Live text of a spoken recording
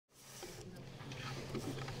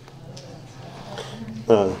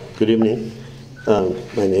Good evening.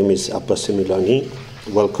 My name is Abbas Milani.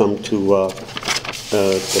 Welcome to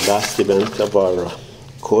the last event of our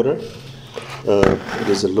quarter. It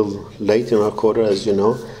is a little late in our quarter, as you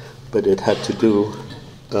know, but it had to do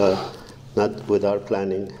not with our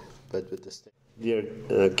planning, but with the state. Dear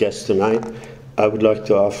guests tonight, I would like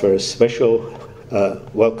to offer a special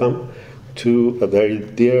welcome to a very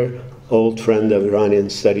dear old friend of Iranian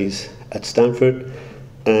studies at Stanford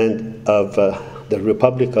and of the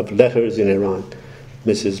Republic of Letters in Iran,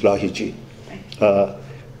 Mrs. Lahiji.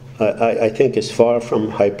 I think it's far from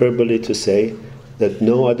hyperbole to say that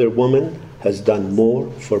no other woman has done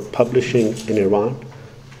more for publishing in Iran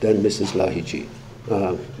than Mrs. Lahiji.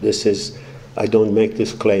 I don't make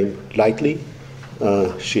this claim lightly.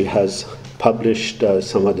 She has published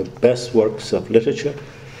some of the best works of literature,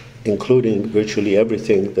 including virtually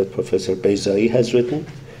everything that Professor Beizai has written,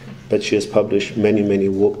 but she has published many, many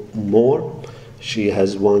more. She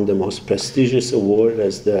has won the most prestigious award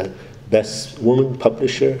as the best woman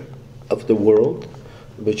publisher of the world,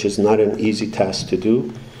 which is not an easy task to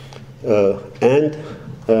do. I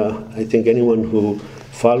think anyone who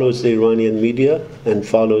follows the Iranian media and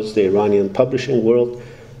follows the Iranian publishing world,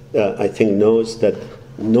 I think knows that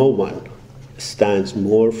no one stands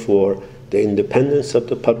more for the independence of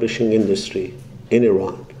the publishing industry in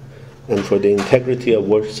Iran and for the integrity of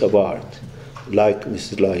works of art like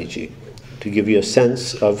Mrs. Lahiji. To give you a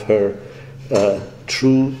sense of her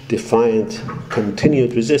true, defiant,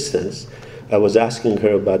 continued resistance, I was asking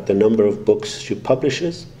her about the number of books she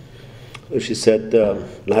publishes. She said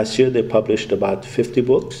last year they published about 50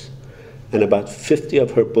 books, and about 50 of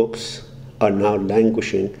her books are now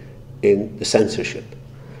languishing in the censorship.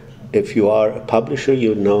 If you are a publisher,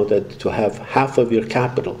 you know that to have half of your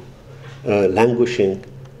capital languishing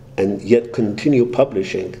and yet continue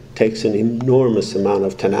publishing takes an enormous amount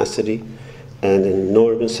of tenacity and an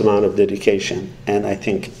enormous amount of dedication. And I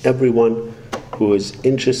think everyone who is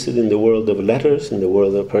interested in the world of letters, in the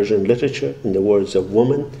world of Persian literature, in the words of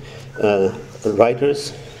women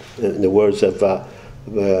writers, in the words of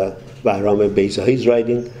Bahram Beizai's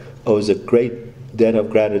writing, owes a great debt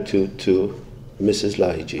of gratitude to Mrs.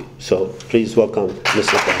 Lahiji. So please welcome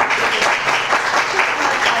Mrs. Lahiji.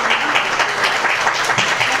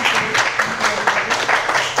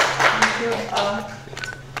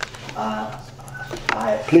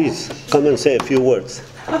 Please come and say a few words.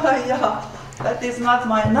 Yeah, that is not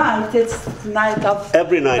my night. It's the night of.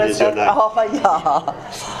 Every night is your night. Oh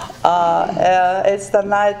yeah. It's the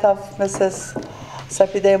night of Mrs.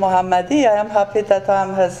 Sepideh Mohammadian. I am happy that I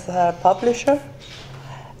am his publisher,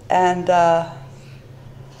 and I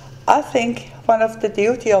think one of the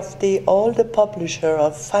duty of all the publisher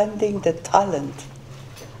of finding the talent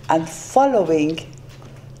and following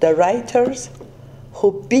the writers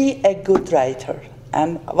who be a good writer.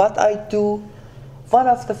 And what I do, one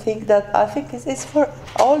of the things that I think is for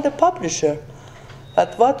all the publisher,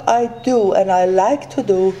 but what I do and I like to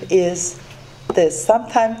do is this.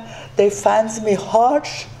 Sometimes they find me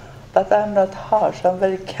harsh, but I'm not harsh, I'm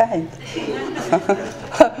very kind.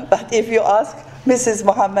 But if you ask Mrs.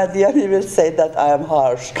 Mohammadian, he will say that I am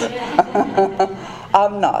harsh.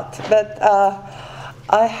 I'm not. But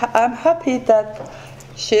I'm happy that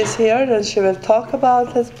she's here and she will talk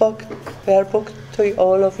about her book to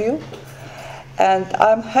all of you. And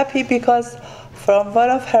I'm happy because from one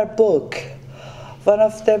of her book, one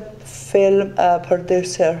of the film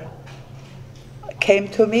producer came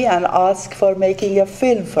to me and asked for making a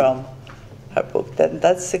film from her book. Then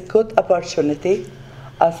that's a good opportunity.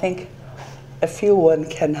 I think a few one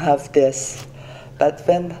can have this. But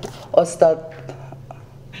when Ustad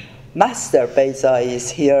Master Beizai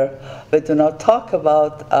is here, we do not talk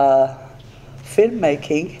about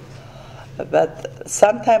filmmaking, but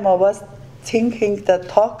sometime I was thinking to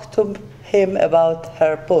talk to him about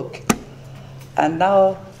her book. And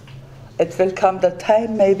now it will come the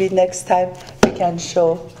time, maybe next time we can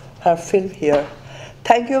show her film here.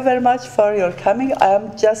 Thank you very much for your coming. I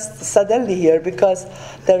am just suddenly here because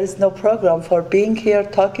there is no program for being here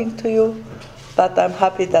talking to you, but I'm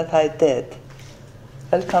happy that I did.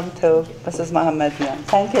 Welcome to Mrs. Mohammadian.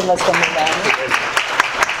 Thank you, Mr. Milani.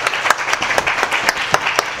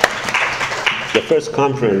 The first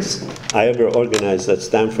conference I ever organized at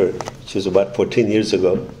Stanford, which was about 14 years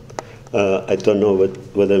ago, I don't know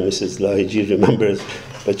whether Mrs. Lahiji remembers,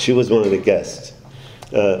 but she was one of the guests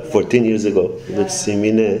 14 years ago with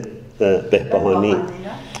Simine Behbahani.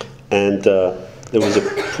 And there was a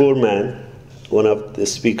poor man, one of the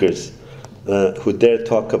speakers, who dared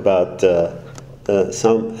talk about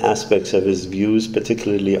some aspects of his views,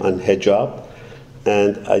 particularly on hijab,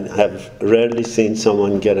 and I have rarely seen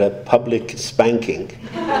someone get a public spanking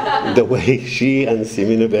the way she and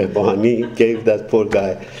Sepideh Mohammadian gave that poor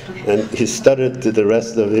guy. And he stuttered to the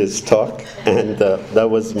rest of his talk, and that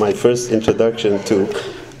was my first introduction to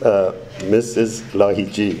Mrs.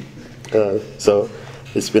 Lahiji. So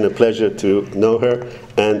it's been a pleasure to know her,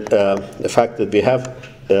 and the fact that we have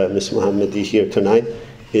Ms. Mohammadi here tonight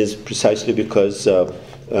is precisely because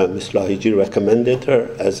Ms. Lahiji recommended her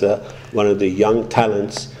as one of the young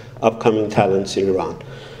talents, upcoming talents in Iran.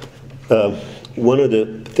 One of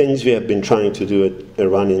the things we have been trying to do at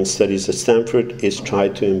Iranian Studies at Stanford is try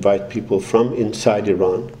to invite people from inside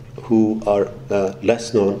Iran who are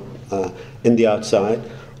less known in the outside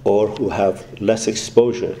or who have less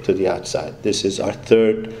exposure to the outside. This is our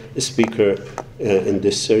third speaker in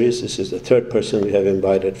this series. This is the third person we have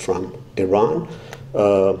invited from Iran.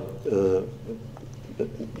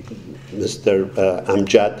 Mr.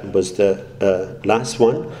 Amjad was the last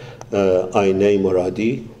one. Aineh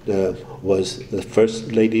Moradi was the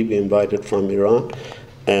first lady we invited from Iran.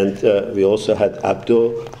 And we also had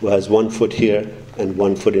Abdul, who has 1 foot here and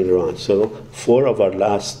 1 foot in Iran. So 4 of our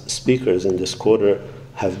last speakers in this quarter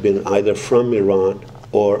have been either from Iran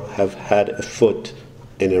or have had a foot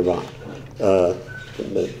in Iran.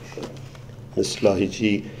 Ms.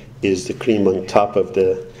 Lahiji is the cream on top of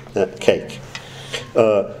the cake.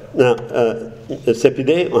 Now,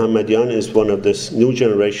 Sepideh Mohammadian is one of this new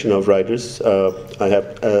generation of writers. I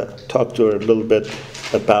have talked to her a little bit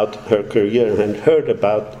about her career and heard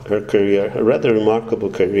about her career, a rather remarkable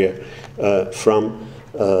career, from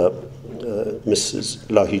Mrs.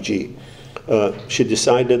 Lahiji. She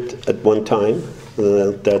decided at one time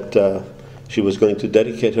that she was going to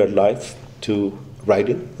dedicate her life to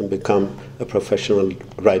writing and become a professional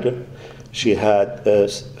writer. She had a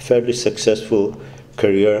fairly successful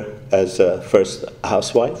career as a first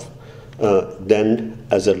housewife, then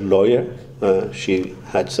as a lawyer. She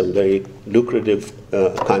had some very lucrative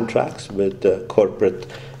contracts with corporate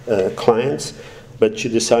clients, but she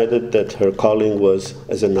decided that her calling was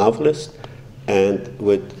as a novelist, and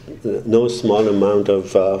with no small amount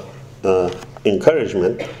of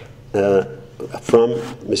encouragement from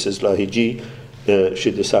Mrs. Lahiji,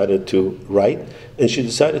 she decided to write, and she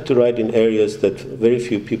decided to write in areas that very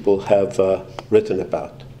few people have written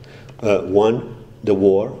about. One, the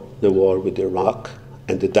war with Iraq,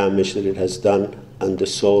 and the damage that it has done on the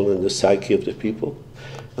soul and the psyche of the people.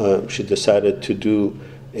 She decided to do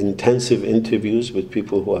intensive interviews with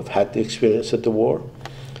people who have had the experience of the war,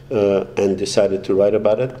 and decided to write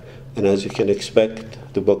about it. And as you can expect,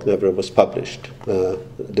 the book never was published.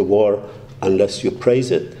 The war, unless you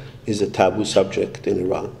praise it, is a taboo subject in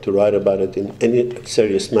Iran. To write about it in any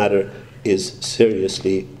serious matter is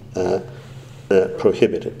seriously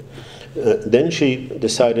prohibited. Then she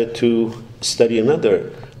decided to study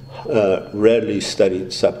another rarely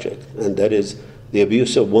studied subject, and that is the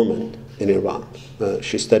abuse of women in Iran.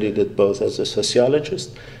 She studied it both as a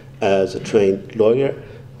sociologist, as a trained lawyer,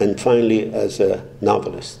 and finally as a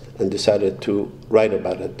novelist, and decided to write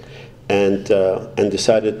about it, and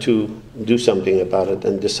decided to do something about it,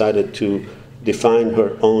 and decided to define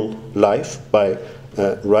her own life by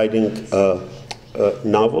writing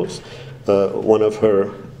novels. One of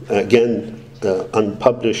her, again,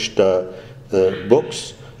 unpublished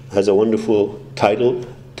books has a wonderful title,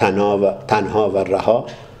 Tanha va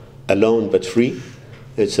Raha, Alone but Free.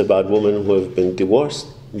 It's about women who have been divorced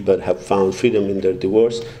but have found freedom in their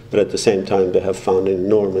divorce, but at the same time they have found an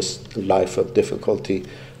enormous life of difficulty,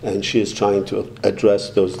 and she is trying to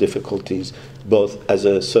address those difficulties both as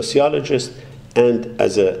a sociologist and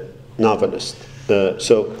as a novelist.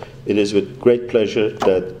 So it is with great pleasure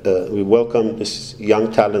that we welcome this young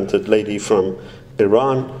talented lady from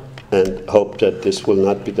Iran, and hope that this will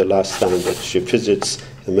not be the last time that she visits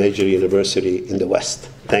a major university in the West.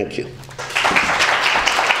 Thank you.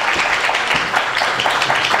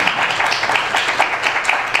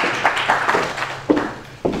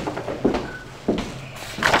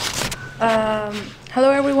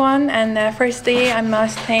 Hello everyone, and firstly I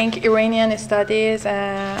must thank Iranian Studies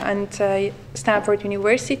and Stanford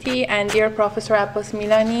University and dear Professor Abbas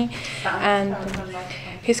Milani and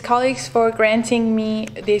his colleagues for granting me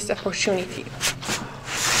this opportunity.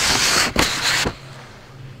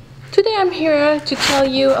 Today I'm here to tell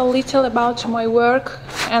you a little about my work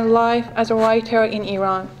and life as a writer in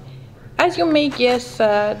Iran. As you may guess,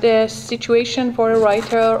 the situation for a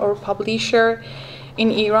writer or publisher in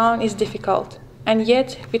Iran is difficult, and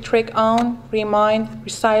yet we trek on, remain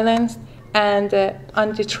resilient and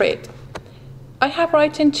undeterred. I have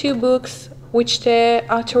written 2 books which the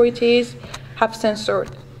authorities have censored.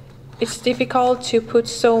 it's difficult to put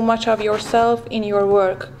so much of yourself in your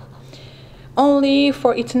work, only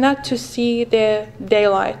for it not to see the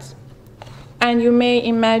daylight. And you may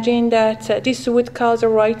imagine that this would cause a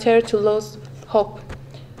writer to lose hope,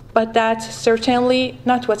 but that's certainly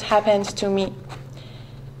not what happened to me.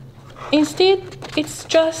 Instead, it's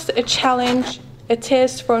just a challenge, a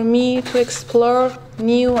test for me to explore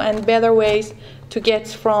new and better ways to get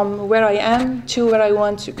from where I am to where I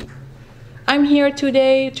want to be. I'm here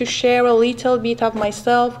today to share a little bit of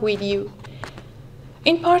myself with you.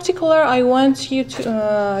 In particular, I want you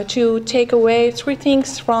to take away 3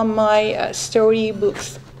 things from my story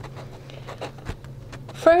books.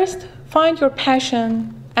 First, find your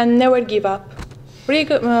passion and never give up.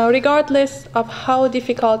 Regardless of how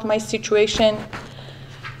difficult my situation,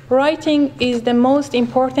 writing is the most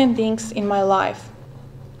important thing in my life.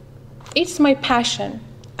 It's my passion,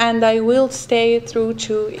 and I will stay true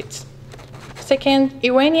to it. Second,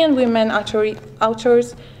 Iranian women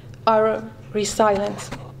authors are resilient.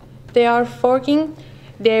 They are forging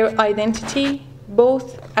their identity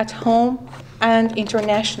both at home and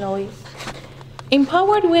internationally.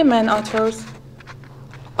 Empowered women authors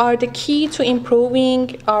are the key to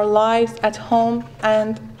improving our lives at home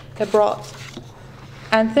and abroad.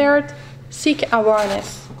 And third, seek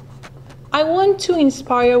awareness. I want to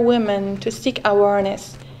inspire women to seek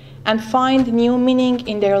awareness and find new meaning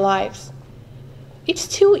in their lives. It's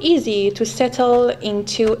too easy to settle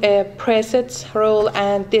into a preset role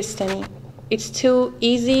and destiny. It's too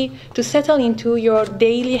easy to settle into your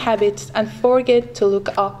daily habits and forget to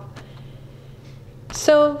look up.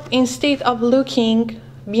 So instead of looking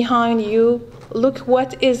behind you, look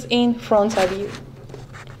what is in front of you.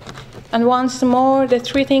 And once more, the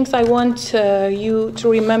 3 things I want you to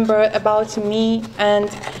remember about me and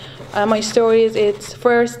my stories is: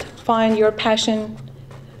 first, find your passion;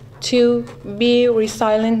 2, be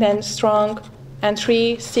resilient and strong; and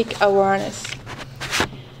 3, seek awareness.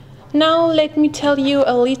 Now let me tell you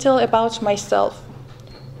a little about myself.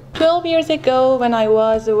 12 years ago, when I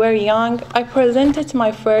was very young, I presented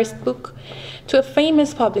my first book to a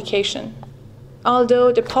famous publication.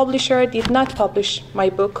 Although the publisher did not publish my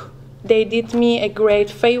book, they did me a great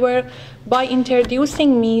favor by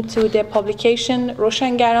introducing me to the publication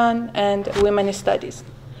Roshangaran and Women Studies,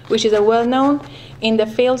 which is well-known in the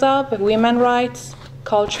fields of women's rights,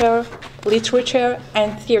 culture, literature,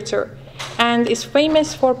 and theater, and is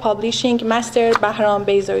famous for publishing Master Bahram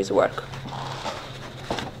Beyzoi's work.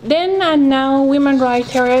 Then and now, women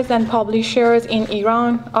writers and publishers in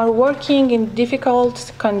Iran are working in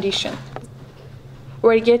difficult conditions.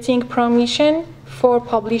 We're getting permission for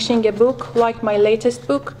publishing a book like my latest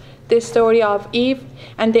book, The Story of Eve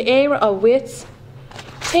and the Heir of Wits.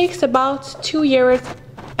 Takes about 2 years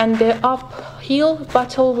and the uphill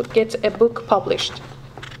battle to get a book published.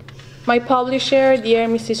 My publisher, dear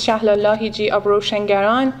Mrs. Shahlallahiji of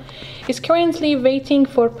Roshangaran, is currently waiting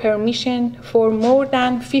for permission for more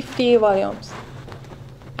than 50 volumes.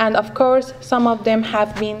 And of course, some of them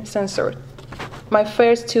have been censored. My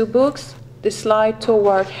first 2 books, The Slide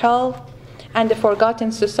Toward Hell and The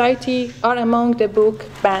Forgotten Society, are among the book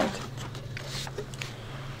banned.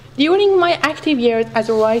 During my active years as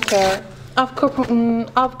a writer, I've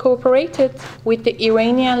cooperated with the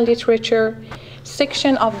Iranian literature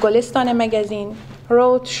section of Golestan magazine,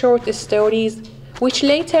 wrote short stories, which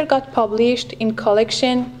later got published in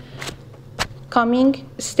collection Coming,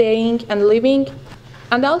 Staying, and Living,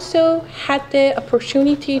 and also had the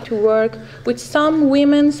opportunity to work with some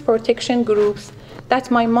women's protection groups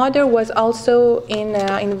that my mother was also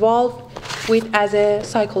involved with as a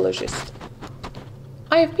psychologist.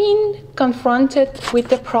 I've been confronted with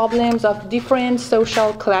the problems of different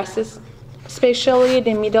social classes, especially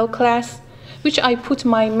the middle class, which I put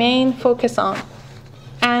my main focus on.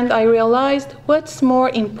 And I realized what's more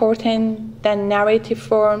important than narrative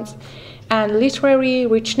forms and literary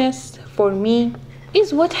richness for me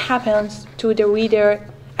is what happens to the reader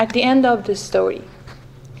at the end of the story.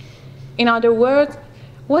 In other words,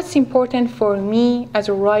 what's important for me as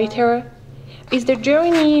a writer is the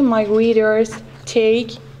journey my readers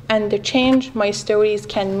take and the change my stories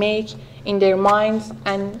can make in their minds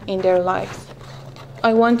and in their lives.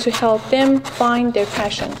 I want to help them find their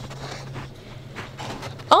passion.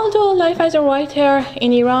 Although life as a writer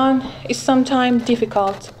in Iran is sometimes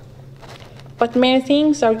difficult, but many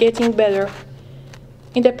things are getting better.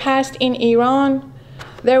 In the past in Iran,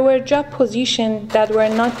 there were job positions that were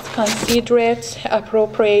not considered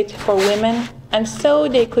appropriate for women, and so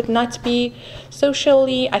they could not be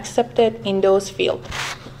socially accepted in those fields.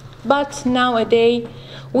 But nowadays,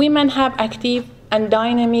 women have active and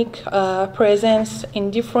dynamic presence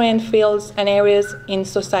in different fields and areas in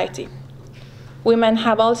society. Women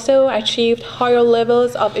have also achieved higher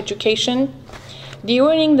levels of education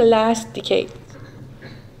during the last decade.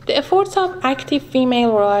 The efforts of active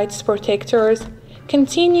female rights protectors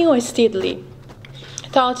continue steadily,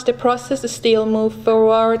 though the process still moves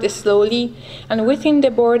forward slowly and within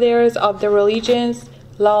the borders of the religious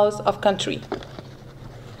laws of country.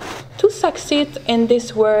 To succeed in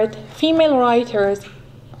this work, female writers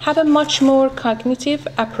have a much more cognitive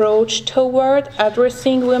approach toward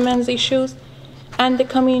addressing women's issues and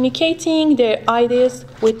communicating their ideas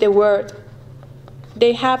with the world.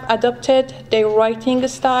 They have adopted their writing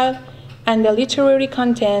style and the literary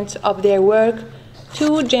content of their work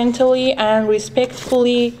to gently and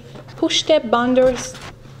respectfully push the boundaries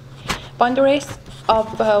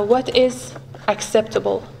of what is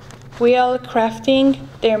acceptable, while crafting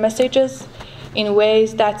their messages in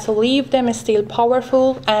ways that leave them still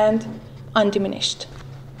powerful and undiminished.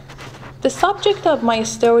 The subject of my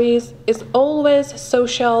stories is always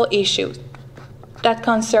social issues that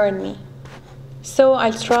concern me, so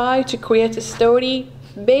I'll try to create a story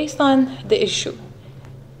based on the issue.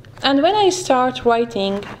 And when I start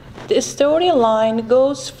writing, the storyline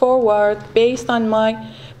goes forward based on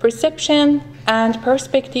my perception and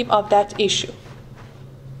perspective of that issue.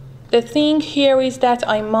 The thing here is that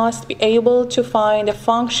I must be able to find a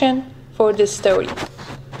function for the story,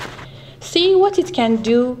 see what it can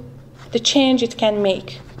do, the change it can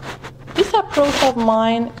make. This approach of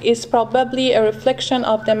mine is probably a reflection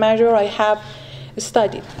of the major I have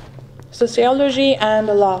studied, sociology and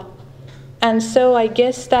law. And so I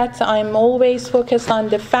guess that I'm always focused on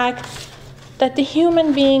the fact that the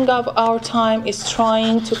human being of our time is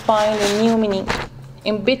trying to find a new meaning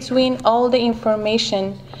in between all the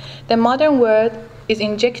information the modern world is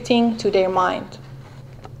injecting to their mind.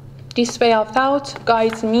 This way of thought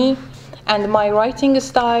guides me and my writing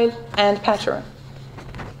style and pattern.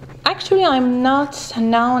 Actually, I'm not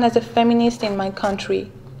known as a feminist in my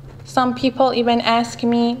country. Some people even ask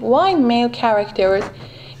me why male characters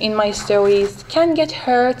in my stories can get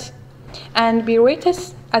hurt and be rated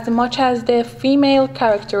as much as the female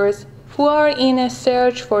characters who are in a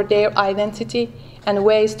search for their identity and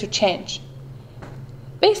ways to change.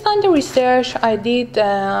 Based on the research I did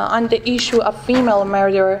on the issue of female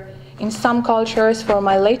murder in some cultures for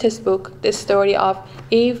my latest book, The Story of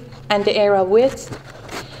Eve and the Era of Wits,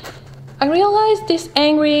 I realized these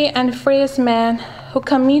angry and furious men who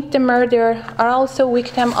commit the murder are also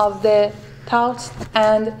victims of the thoughts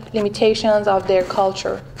and limitations of their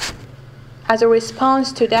culture. As a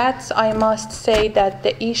response to that, I must say that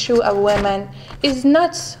the issue of women is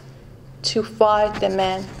not to fight the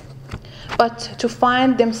men, but to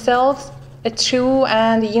find themselves a true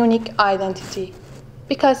and unique identity.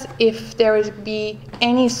 Because if there be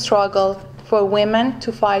any struggle for women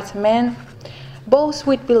to fight men, both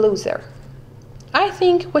would be losers. I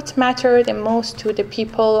think what matters the most to the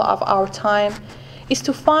people of our time is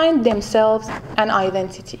to find themselves an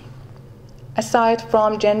identity, aside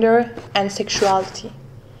from gender and sexuality.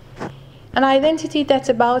 An identity that's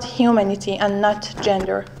about humanity and not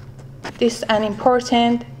gender. This is an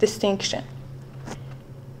important distinction.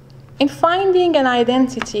 In finding an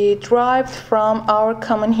identity derived from our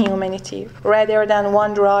common humanity, rather than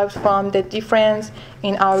one derived from the difference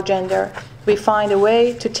in our gender, we find a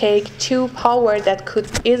way to take two powers that could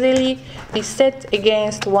easily be set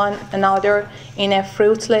against one another in a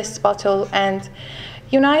fruitless battle and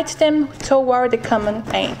unite them toward a common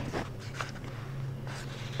aim.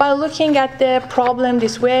 By looking at the problem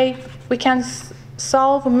this way, we can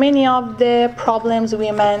solve many of the problems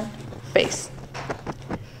women face.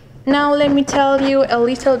 Now let me tell you a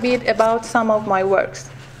little bit about some of my works.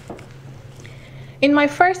 In my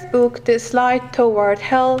first book, The Slide Toward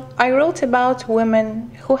Hell, I wrote about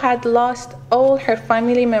women who had lost all her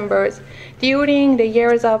family members during the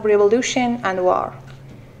years of revolution and war.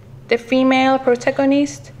 The female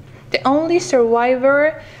protagonist, the only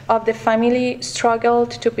survivor of the family,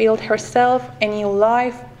 struggled to build herself a new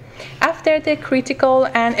life after the critical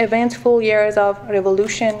and eventful years of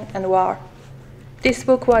revolution and war. This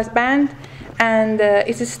book was banned and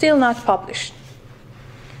it is still not published.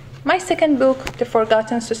 My second book, The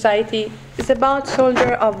Forgotten Society, is about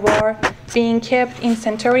soldiers of war being kept in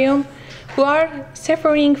sanatorium who are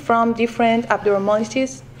suffering from different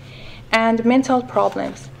abnormalities and mental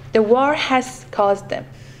problems the war has caused them.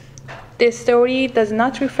 This story does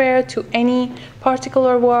not refer to any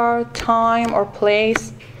particular war, time, or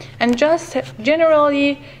place, and just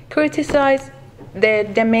generally criticize the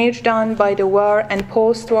damage done by the war and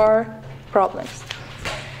post-war problems.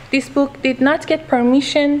 This book did not get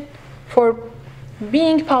permission for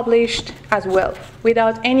being published as well,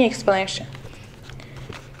 without any explanation.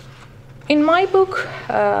 In my book,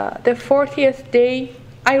 The 40th Day,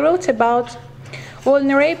 I wrote about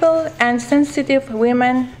vulnerable and sensitive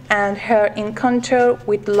women and her encounter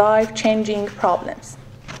with life-changing problems.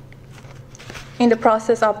 In the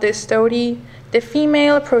process of the story, the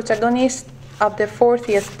female protagonist of The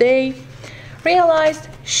 40th Day realized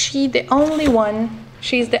she is the only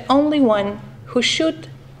one who should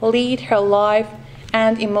lead her life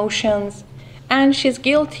and emotions, and she's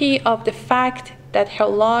guilty of the fact that her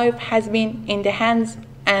life has been in the hands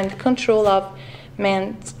and control of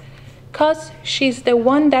men, because she's the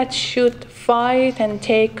one that should fight and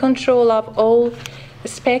take control of all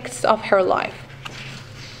aspects of her life.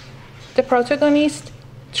 The protagonist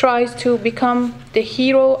tries to become the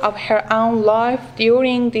hero of her own life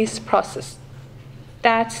during this process.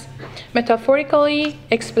 That's metaphorically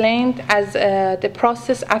explained as the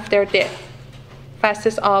process after death,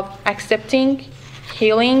 process of accepting,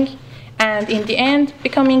 healing, and in the end,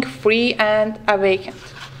 becoming free and awakened.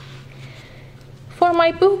 For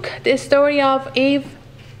my book, The Story of Eve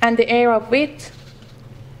and the Heir of Wit,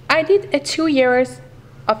 I did 2 years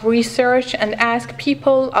of research and asked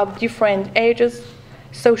people of different ages,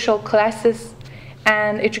 social classes,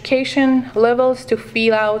 and education levels to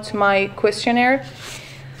fill out my questionnaire,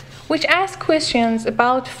 which asked questions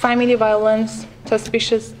about family violence,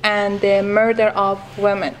 suspicious, and the murder of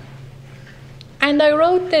women. And I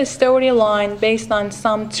wrote the storyline based on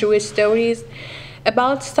some true stories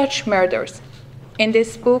about such murders. In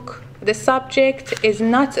this book, the subject is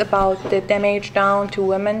not about the damage done to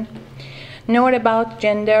women, nor about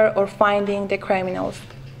gender or finding the criminals.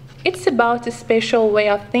 It's about a special way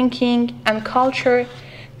of thinking and culture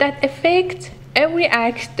that affects every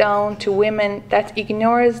act done to women that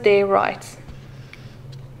ignores their rights.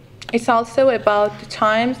 It's also about the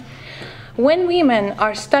times when women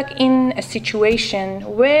are stuck in a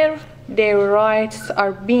situation where their rights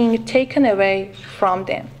are being taken away from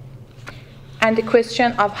them, and the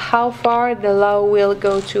question of how far the law will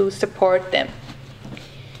go to support them,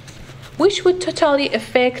 which would totally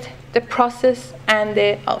affect the process and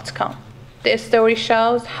the outcome. The story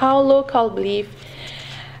shows how local beliefs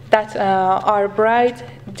that are buried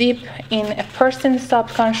deep in a person's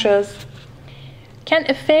subconscious can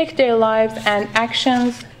affect their lives and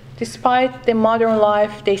actions despite the modern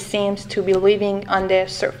life they seem to be living on the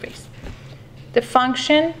surface. The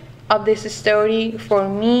function of this story for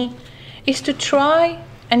me is to try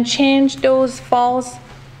and change those false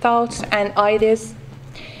thoughts and ideas.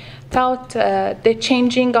 The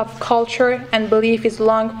changing of culture and belief is a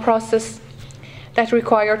long process that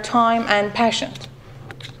requires time and passion.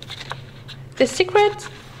 The secret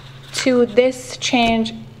to this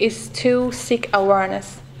change is to seek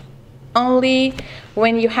awareness. Only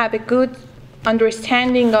when you have a good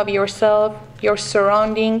understanding of yourself, your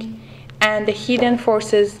surrounding, and the hidden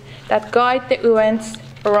forces that guide the events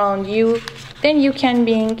around you, then you can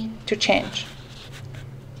begin to change.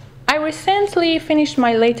 I recently finished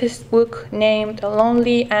my latest book named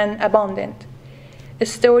Lonely and Abundant, a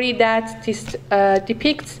story that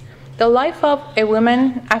depicts the life of a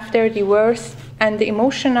woman after divorce and the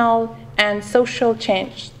emotional and social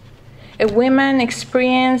change a woman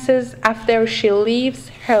experiences after she leaves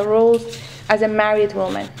her roles as a married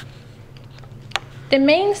woman. The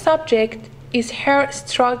main subject is her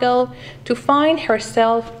struggle to find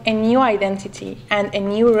herself a new identity and a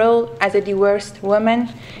new role as a divorced woman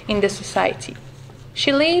in the society.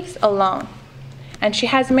 She lives alone, and she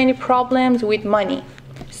has many problems with money,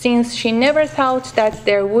 since she never thought that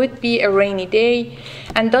there would be a rainy day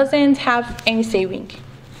and doesn't have any saving.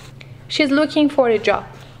 She's looking for a job.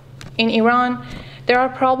 In Iran, there are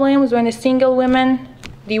problems when a single woman,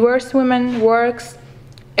 divorced woman, works.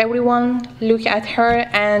 Everyone looks at her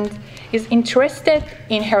and is interested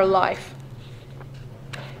in her life.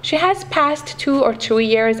 She has passed 2 or 3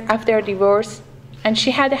 years after divorce, and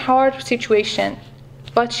she had a hard situation,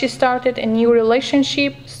 but she started a new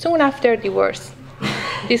relationship soon after divorce.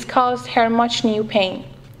 This caused her much new pain.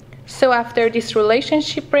 So after this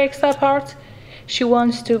relationship breaks apart, she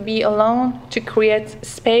wants to be alone to create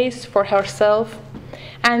space for herself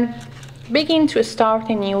and begin to start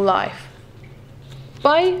a new life.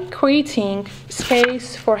 By creating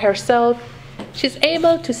space for herself, she's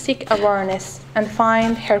able to seek awareness and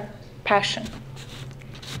find her passion.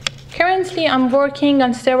 Currently, I'm working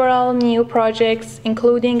on several new projects,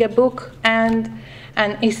 including a book and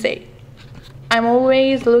an essay. I'm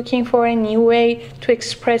always looking for a new way to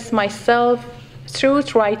express myself through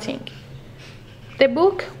writing. The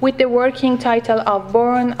book, with the working title of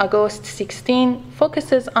Born August 16,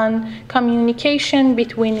 focuses on communication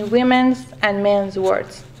between women's and men's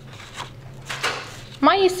words.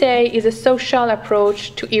 My essay is a social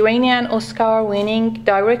approach to Iranian Oscar-winning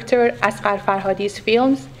director Asghar Farhadi's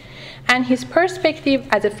films and his perspective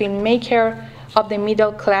as a filmmaker of the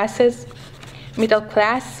middle class,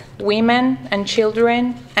 women and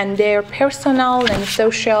children, and their personal and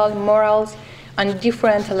social morals on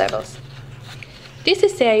different levels. This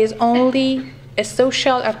essay is only a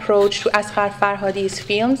social approach to Asghar Farhadi's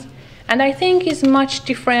films, and I think is much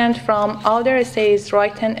different from other essays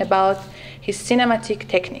written about his cinematic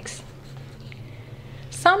techniques.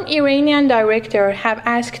 Some Iranian directors have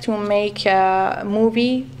asked to make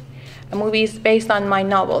movies based on my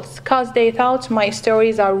novels because they thought my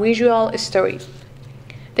stories are visual stories,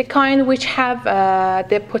 the kind which have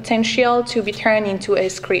the potential to be turned into a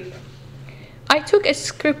script. I took a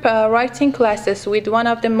script writing classes with one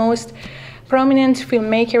of the most prominent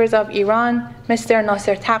filmmakers of Iran, Mr.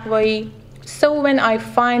 Nasser Taqvai. So when I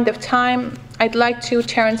find the time, I'd like to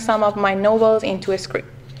turn some of my novels into a script.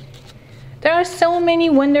 There are so many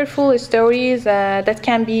wonderful stories that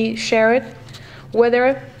can be shared,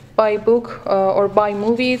 whether by book or by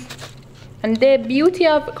movies. And the beauty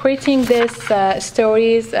of creating these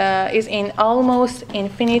stories is in almost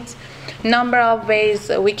infinite number of ways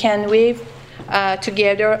we can weave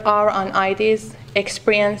together our own ideas,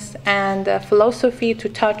 experience, and philosophy to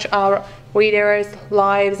touch our readers'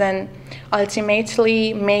 lives and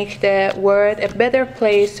ultimately make the world a better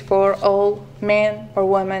place for all men or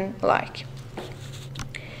women alike.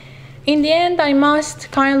 In the end, I must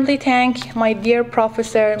kindly thank my dear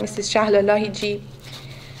professor, Mrs. Shahlolahiji.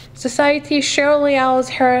 Society surely owes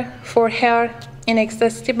her for her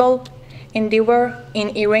inexhaustible endeavor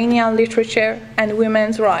in Iranian literature and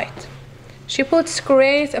women's rights. She puts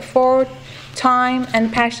great effort, time,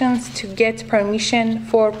 and passions to get permission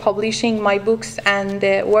for publishing my books and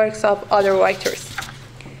the works of other writers.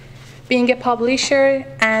 Being a publisher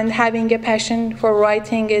and having a passion for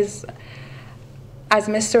writing is, as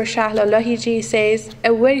Mr. Shahlolahiji says,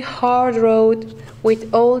 a very hard road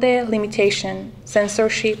with all the limitation,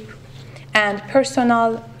 censorship, and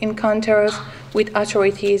personal encounters with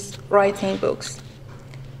authorities writing books.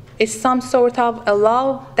 It's some sort of a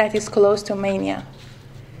love that is close to mania.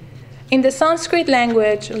 In the Sanskrit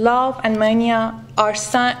language, love and mania are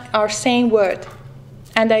same word,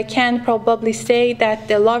 and I can probably say that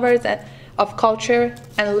the lovers of culture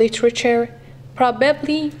and literature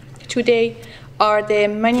probably today are the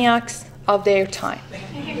maniacs of their time.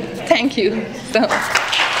 Thank you so much.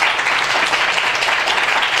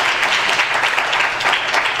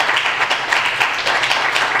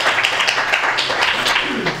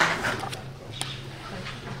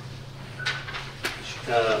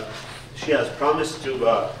 She has promised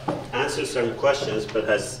to answer some questions, but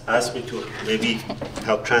has asked me to maybe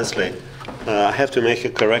help translate. I have to make a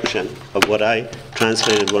correction of what I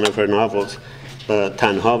translated one of her novels,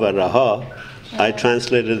 Tanha va Raha. I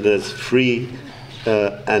translated it as free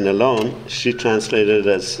and alone. She translated it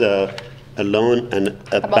as alone and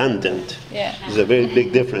abandoned. Yeah. There's a very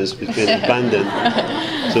big difference between abandoned.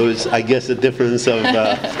 So it's, I guess, a difference of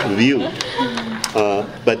view.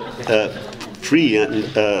 But free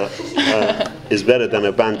is better than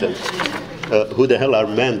abandoned. Who the hell are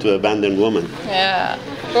men to abandon women? Yeah,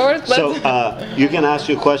 of course. So you can ask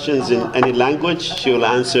your questions in any language. She will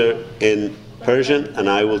answer in Persian, and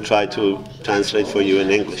I will try to translate for you in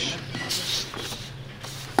English.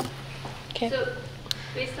 Okay. So,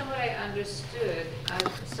 based on what I understood,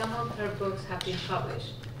 some of her books have been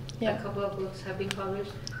published. Yeah. A couple of books have been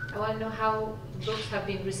published. I want to know how books have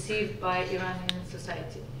been received by Iranian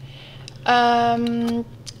society.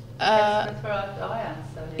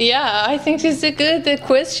 Yeah, I think it's a good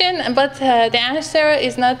question, but the answer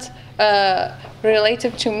is not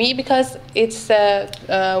related to me because it's a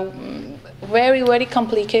very, very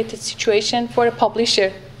complicated situation for a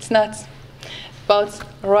publisher. It's not about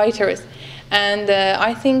writers. And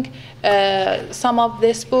I think some of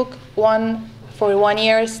this book, for 1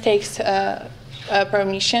 year takes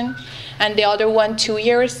permission, and the other one 2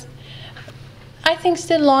 years. I think it's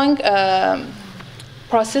a long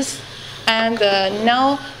process, and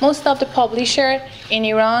now most of the publisher in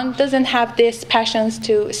Iran doesn't have this passions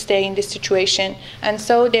to stay in this situation, and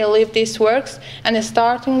so they leave these works and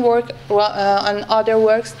starting work on other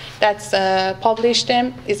works that's publish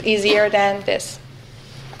them is easier than this.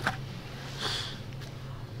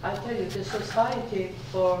 I tell you, the Society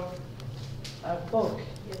for a book,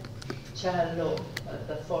 Challo,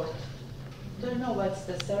 the fourth. Do you know what's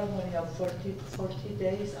the ceremony of 40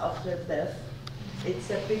 days after death?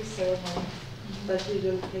 It's a big ceremony.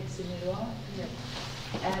 Sepideh takes in Iran.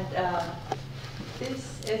 And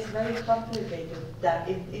this is very complicated that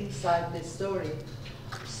inside the story.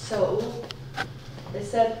 So they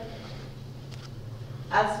said,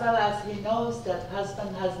 as well as he knows that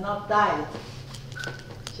husband has not died,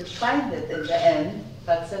 she find it in the end,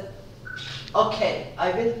 but said, okay,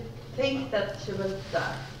 I will think that she will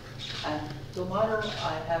die. And tomorrow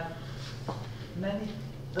I have many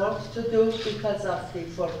work to do because of the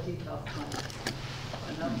 14th of March.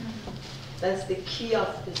 You know? That's the key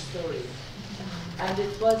of the story. And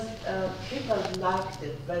it was, people liked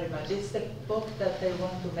it very much. It's the book that they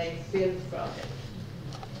want to make film from it.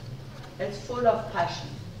 It's full of passion,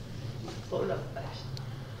 full of passion.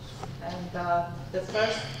 And the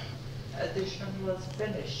first edition was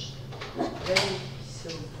finished very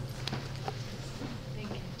soon. Thank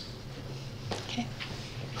you. Okay.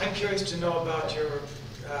 I'm curious to know about your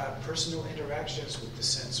personal interactions with the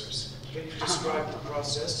censors. Can you describe the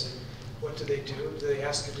process and what do they do? Do they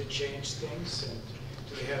ask you to change things? And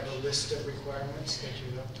do they have a list of requirements that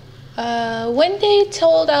you have to? When they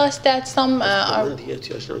told us that some من دیگه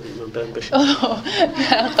احتیاج نداریم، من برم بشم.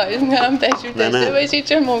 خواهش می‌کنم تشریف داشته باشید،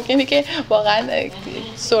 چون ممکنه که واقعا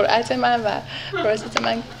سرعت من و پروسس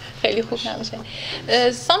من خیلی خوب نمیشه.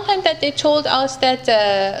 Sometimes that they told us that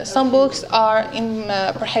some books are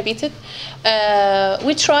prohibited.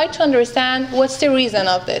 We try to understand what's the reason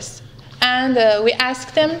of this, and we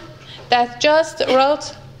asked them that just wrote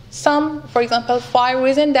some, for example, 5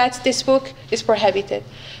 reasons that this book is prohibited.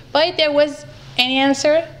 But there was any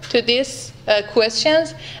answer to these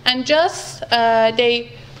questions, and just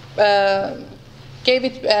they gave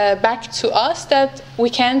it back to us that we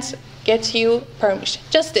can't get you permission.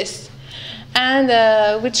 Just this. And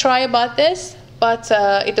we try about this, but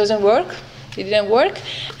it doesn't work. It didn't work.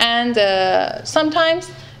 And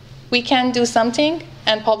sometimes we can do something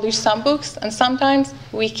and publish some books, and sometimes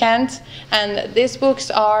we can't. And these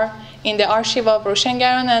books are in the archive of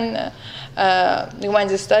Roshangaron and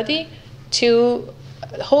Women's Study.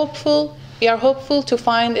 We are hopeful to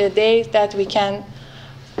find a day that we can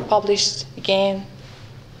publish again.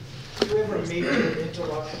 Do you ever meet your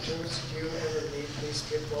interlocutors? Do you ever meet these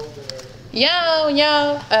people that are...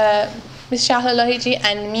 Yeah. Ms. Shahla Lahiji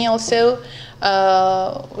and me also,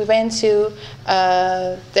 we went to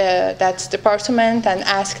that department and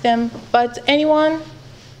asked them, but anyone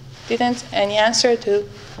didn't any answer to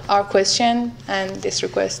our question and this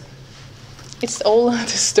request. It's all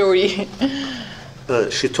the story.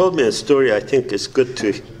 She told me a story I think is good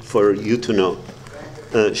for you to know.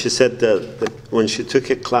 She said that when she took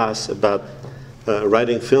a class about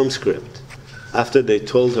writing film script, after they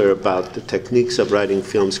told her about the techniques of writing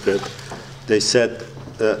film script, they said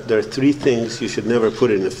there are 3 things you should never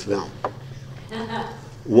put in a film.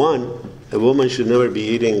 1, a woman should never be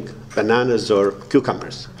eating bananas or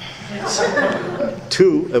cucumbers.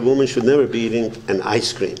 2, a woman should never be eating an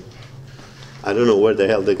ice cream. I don't know where the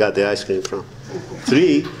hell they got the ice cream from.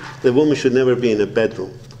 3, the woman should never be in a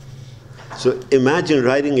bedroom. So imagine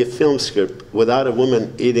writing a film script without a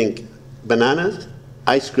woman eating bananas,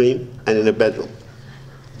 ice cream, and in a bedroom.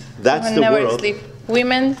 That's the never world. Sleep.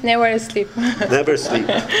 Women never sleep. Never sleep.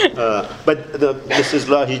 But Mrs.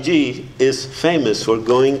 Lahiji is famous for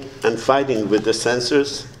going and fighting with the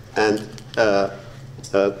censors and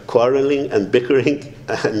quarreling and bickering.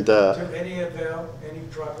 And to any avail, any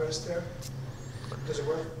progress there? Does it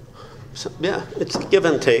work? So, yeah, it's give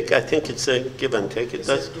and take. I think it's a give and take. Is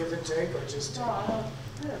it give and take or just take?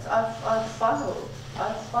 Yes, I follow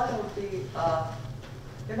the,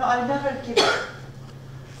 I never give up.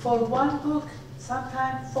 For one book,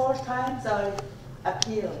 sometimes 4 times I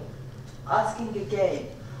appeal, asking again.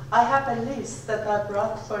 I have a list that I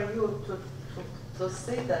brought for you to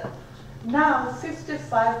see that. Now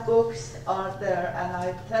 55 books are there, and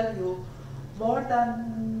I tell you, more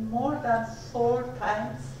than 4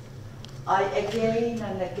 times I again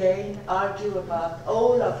and again argue about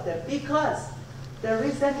all of them, because the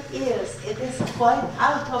reason is it is quite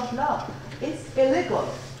out of law. It's illegal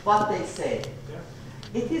what they say.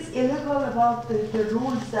 It is illegal about the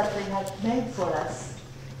rules that they have made for us.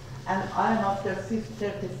 And I'm after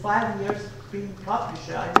 35 years being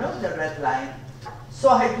publisher, I know the red line. So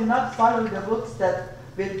I do not follow the books that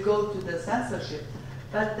will go to the censorship.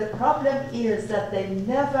 But the problem is that they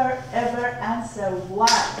never ever answer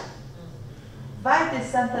why. Why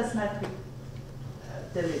this sentence might be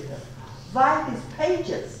deleted? Why these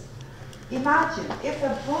pages? Imagine if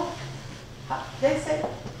a book, they say,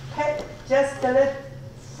 just delete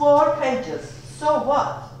 4 pages. So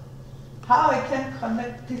what? How I can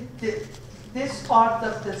connect this part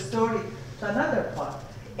of the story to another part?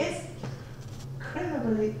 It's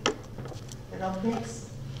incredibly,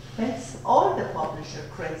 makes all the publisher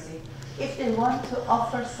crazy if they want to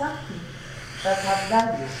offer something that have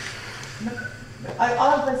value. I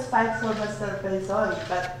always fight for Mr. Bezai,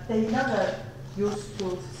 but they never used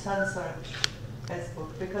to censor Facebook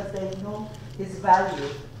because they know his value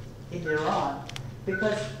in Iran.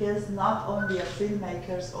 Because he is not only a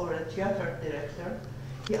filmmaker or a theater director,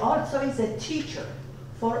 he also is a teacher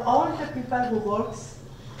for all the people who works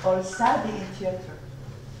or study in theater.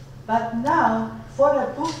 But now, for a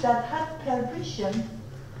book that had permission,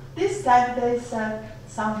 this time they said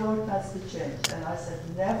some word must be changed. And I said,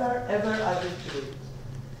 never, ever I will do it.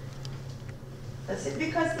 I said,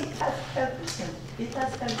 because it has permission. It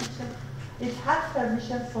has permission. It had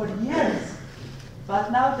permission for years.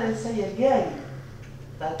 But now they say again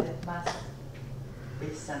that it must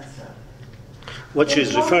be censored. What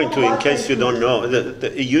she's referring to, in case you don't know,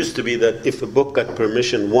 it used to be that if a book got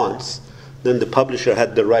permission once, then the publisher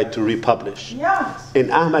had the right to republish. Yes. In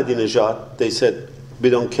Ahmadinejad, they said, we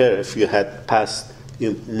don't care if you had passed,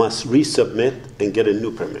 you must resubmit and get a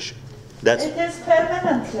new permission. That's it is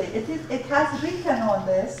permanently. It has written on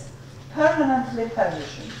this, permanently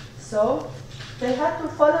permission. So they have to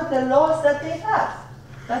follow the laws that they have,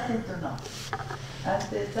 that they do not. And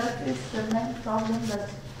that is the main problem, that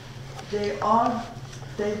they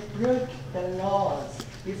break the laws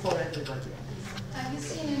before everybody else. Have you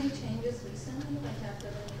seen any changes recently, like after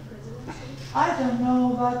the new presidency? I don't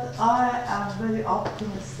know, but I am very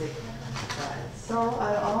optimistic. So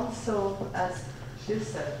I also, as she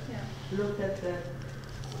said, look at the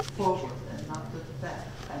forward and not to the back,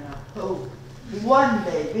 and I hope one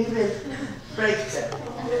day we will break them.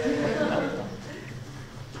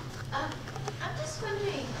 I'm just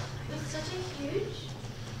wondering, with such a huge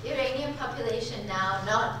Iranian population now,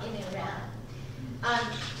 not in Iran,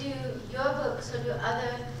 do your books or do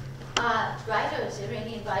other writers,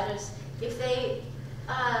 Iranian writers, if they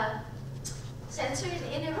censor it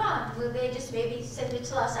in Iran, will they just maybe send it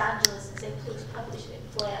to Los Angeles and say, please publish it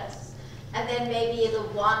for us? And then maybe it'll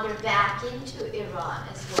wander back into Iran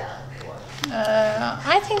as well?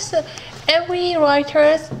 I think so. Every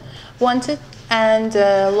writer wanted and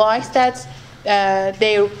likes that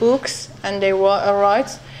their books and their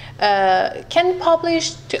rights can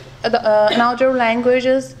publish to in other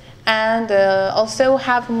languages and also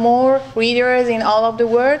have more readers in all of the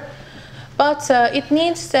world. But it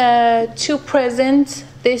needs to present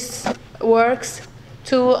these works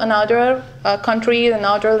to another country and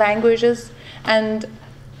other languages. And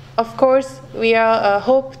of course, we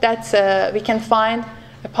hope that we can find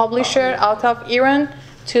a publisher out of Iran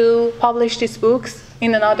to publish these books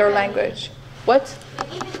in another language. What?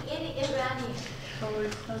 Even in Iranian?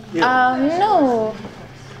 No.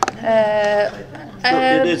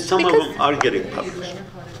 Some of them are getting published.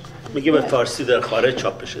 میگه به فارسی در خارج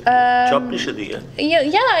چاپ بشه. چاپ میشه دیگه.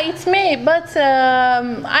 Yeah, it's made, but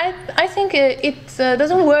I think it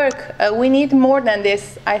doesn't work. We need more than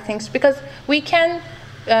this, I think, because we can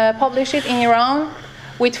publish it in Iran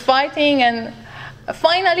with fighting, and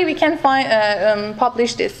finally we can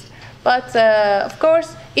publish this. But of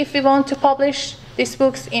course, if we want to publish these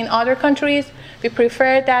books in other countries, we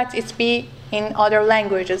prefer that it be in other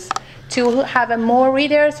languages to have more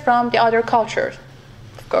readers from the other cultures.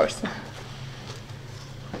 Of course.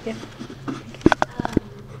 Yeah.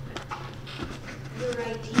 Your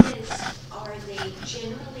ideas, are they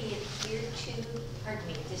generally adhered to, pardon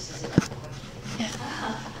me, this is a tough question,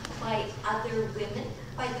 by other women,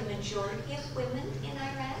 by the majority of women in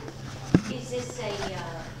Iran? Is this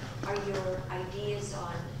are your ideas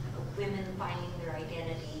on women finding their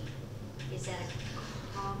identity, is that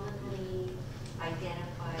a commonly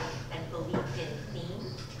identified and believed in theme?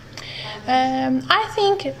 I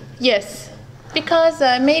think yes, because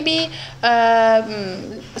maybe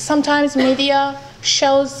sometimes media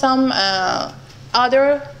shows some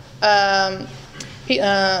other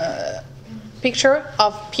picture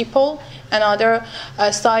of people and other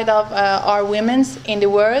side of our women's in the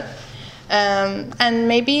world, and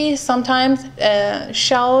maybe sometimes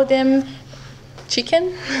show them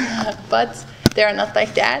chicken, but they're not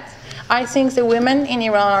like that. I think the women in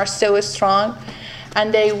Iran are so strong,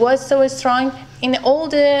 and they was so strong in all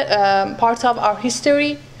the parts of our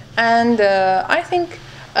history, and I think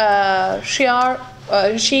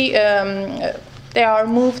they are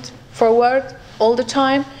moved forward all the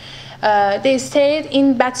time. They stayed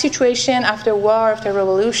in bad situation after war, after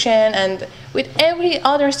revolution, and with every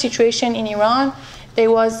other situation in Iran, they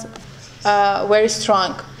was very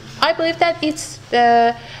strong. I believe that it's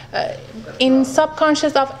in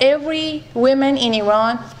subconscious of every woman in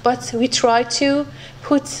Iran, but we try to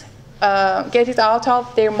get it out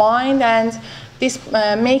of their mind and this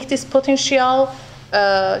make this potential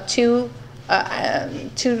to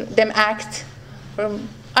them act.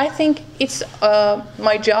 I think it's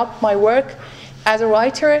my job, my work as a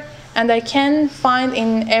writer, and I can find in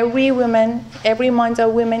every mind of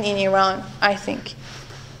women in Iran, I think.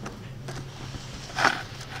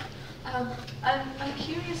 I'm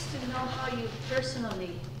curious to know how you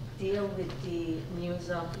personally deal with the news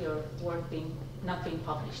of your work not being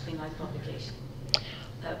published, denied publication,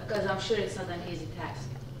 because I'm sure it's not an easy task.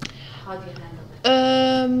 How do you handle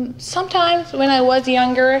it? Sometimes when I was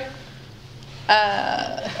younger,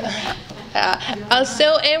 also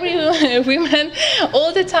every women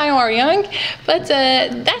all the time are young, but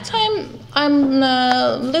that time I'm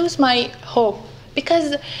lose my hope, because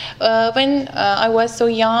when I was so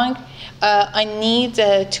young, I need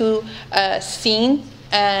to sing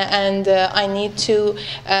and I need to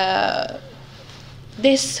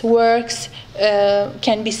this works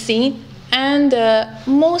can be seen, and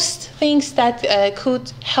most things that could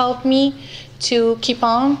help me to keep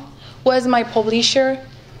on was my publisher,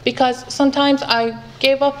 because sometimes I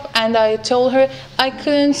gave up and I told her I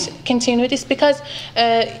couldn't continue this because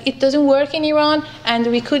it doesn't work in Iran and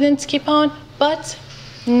we couldn't keep on. But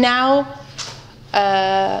now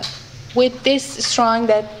with this strength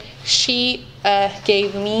that she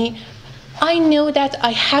gave me, I know that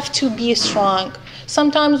I have to be strong.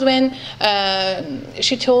 Sometimes when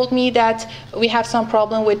she told me that we have some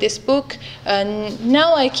problem with this book,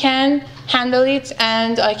 now I can handle it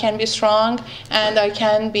and I can be strong and I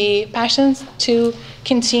can be passionate to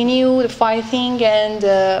continue the fighting, and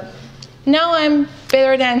now I'm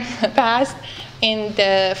better than past in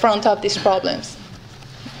the front of these problems.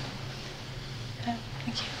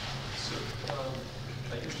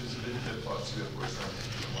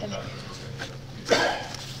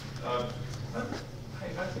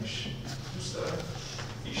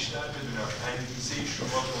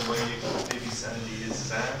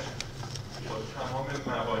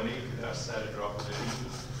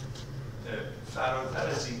 فراتر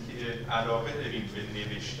از اینکه علاقه داریم به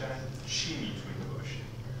نوشتن چی میتونه باشه؟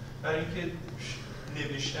 برای اینکه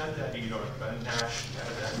نوشتن در ایران و نشر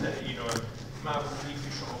کردن در ایران مفهومی که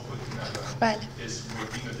شما خودتون الان اسم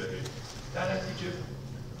بردین رو داره، در نتیجه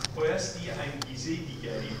بایستی یه انگیزه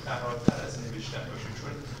دیگری فراتر از نوشتن باشه،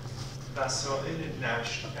 چون وسایل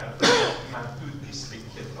نشر کردن محدود نیست به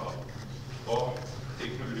کتاب با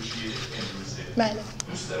تکنولوژی امروزه.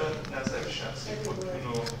 دوست دارم نظر شخصی خودتون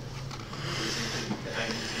رو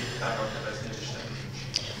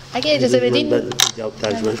اگه اجازه بدین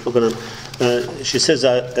ترجمهش بکنم. She says,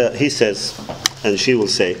 he says, and she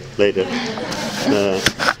will say later,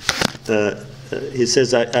 he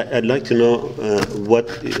says, I'd like to know what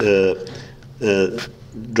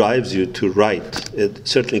drives you to write. It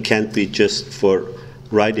certainly can't be just for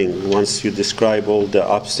writing. Once you describe all the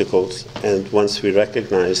obstacles and once we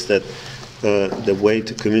recognize that the way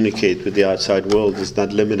to communicate with the outside world is not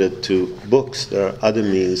limited to books. There are other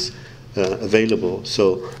means available. So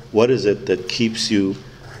what is it that keeps you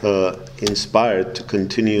inspired to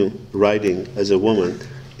continue writing as a woman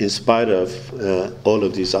in spite of all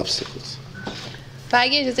of these obstacles? و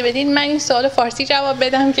اگه اجازه بدین من این سوال فارسی جواب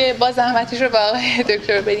بدم که با زحمتش رو با آقای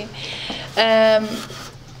دکتر بدین.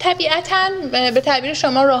 طبیعتاً به تعبیر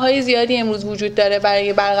شما راههای زیادی امروز وجود داره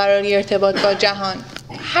برای برقراری ارتباط با جهان.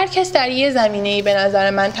 هر کس در یه زمینه‌ای به نظر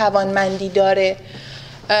من توانمندی داره.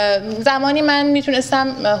 زمانی من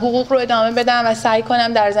میتونستم حقوق رو ادامه بدم و سعی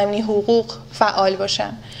کنم در زمینه حقوق فعال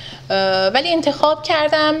باشم، ولی انتخاب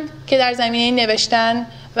کردم که در زمینه نوشتن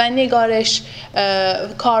و نگارش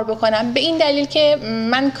کار بکنم، به این دلیل که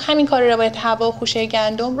من همین کار روایت هوا و خوشه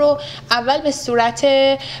گندم رو اول به صورت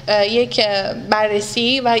یک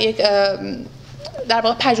بررسی و یک در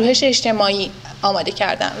واقع پژوهش اجتماعی آماده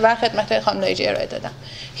کردم و خدمت خانم نایجی ارائه دادم.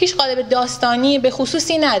 هیچ قالب داستانی به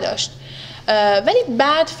خصوصی نداشت، ولی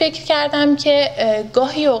بعد فکر کردم که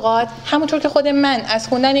گاهی اوقات همونطور که خود من از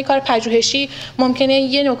خوندن یک کار پژوهشی ممکنه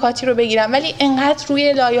یه نکاتی رو بگیرم ولی انقدر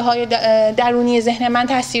روی لایه‌های درونی ذهن من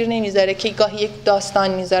تاثیر نمیذاره که گاهی یک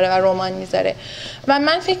داستان میذاره و رمان میذاره. و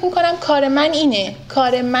من فکر میکنم کار من اینه،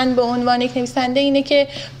 کار من به عنوان یک نویسنده اینه که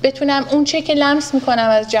بتونم اون چه که لمس میکنم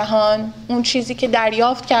از جهان، اون چیزی که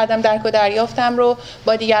دریافت کردم، درک و دریافتم رو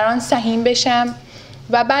با دیگران سهیم بشم.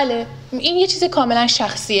 و بله این یه چیز کاملا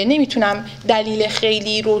شخصیه، نمیتونم دلیل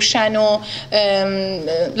خیلی روشن و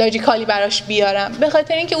لاجیکالی براش بیارم، به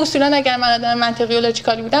خاطر اینکه اصولا اگر من آدم منطقی و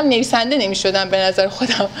لاجیکالی بودم نویسنده نمیشدم به نظر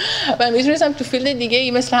خودم و میتونستم تو فیلد دیگه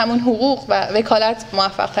ای مثل همون حقوق و وکالت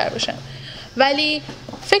موفق تر باشم. ولی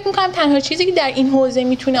فکر میکنم تنها چیزی که در این حوزه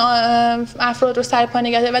میتونه افراد رو سر پا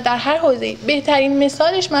نگه داره و در هر حوزه بهترین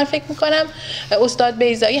مثالش من فکر میکنم استاد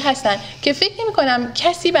بیضایی هستن که فکر نمیکنم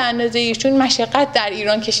کسی به اندازه ایشون مشقت در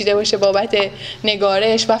ایران کشیده باشه بابت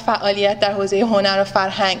نگارش و فعالیت در حوزه هنر و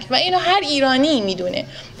فرهنگ و اینو هر ایرانی میدونه.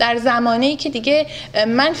 در زمانه‌ای که دیگه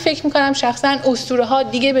من فکر میکنم شخصا اسطوره ها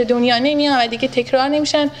دیگه به دنیا نمیان و دیگه تکرار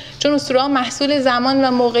نمیشن، چون اسطوره ها محصول زمان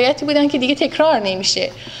و موقعیتی بودن که دیگه تکرار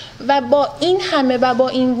نمیشه و با این همه و با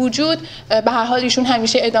این وجود به هر حال ایشون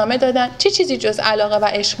همیشه ادامه دادن. چه چیزی جز علاقه و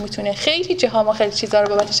عشق میتونه؟ خیلی جاها ما خیلی چیزا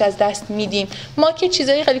رو بابتش از دست میدیم، ما که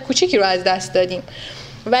چیزای خیلی کوچیکی رو از دست دادیم،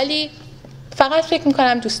 ولی فقط فکر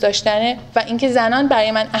میکنم دوست داشتنه و اینکه زنان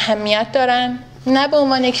برای من اهمیت دارن، نه به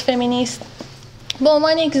عنوان یک فمینیست، به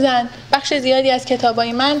عنوان یک زن. بخش زیادی از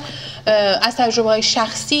کتابای من از تجربه‌های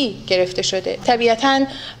شخصی گرفته شده. طبیعتاً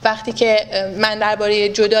وقتی که من درباره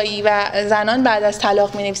جدایی و زنان بعد از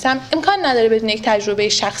طلاق می‌نویسم امکان نداره بدون یک تجربه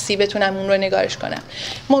شخصی بتونم اون رو نگارش کنم.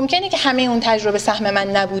 ممکنه که همه اون تجربه سهم من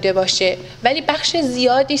نبوده باشه، ولی بخش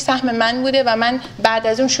زیادی سهم من بوده و من بعد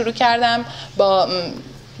از اون شروع کردم با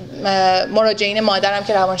مراجعین مادرم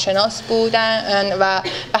که روانشناس بودن و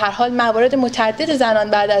به هر حال موارد متعدد زنان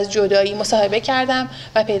بعد از جدایی مصاحبه کردم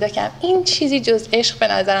و پیدا کردم این چیزی جز عشق به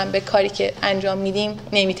نظرم به کاری که انجام میدیم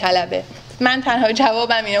نمیطلبه. من تنها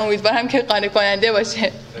جوابم اینه، امیدوارم که قانع کننده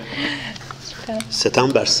باشه. ستم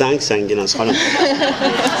بر سنگ سنگین است خانم.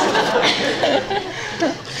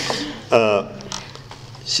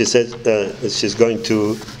 She said she's going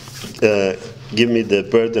to give me the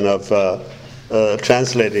burden of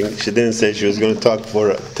translating. She didn't say she was going to talk for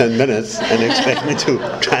 10 minutes and expect me to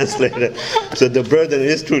translate it. So the burden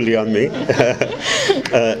is truly on me.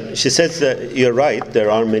 She says that you're right, there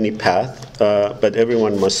are many paths, but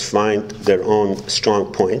everyone must find their own strong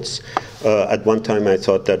points. At one time I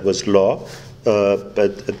thought that was law,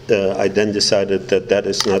 but I then decided that that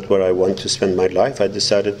is not where I want to spend my life. I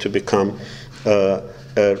decided to become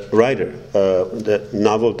a writer. The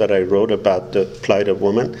novel that I wrote about the plight of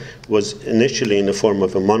women was initially in the form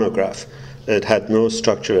of a monograph. It had no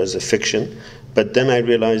structure as a fiction, but then I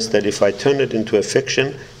realized that if I turn it into a fiction,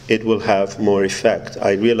 it will have more effect.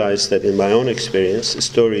 I realized that in my own experience,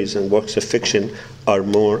 stories and works of fiction are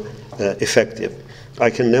more effective. I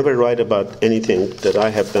can never write about anything that I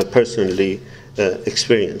have not personally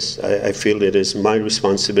experienced. I feel it is my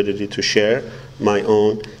responsibility to share my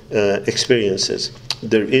own experiences.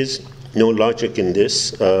 There is no logic in this.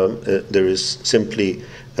 There is simply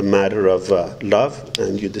a matter of love,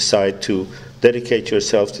 and you decide to dedicate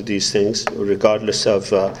yourself to these things regardless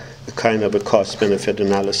of a kind of a cost-benefit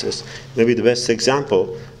analysis. Maybe the best example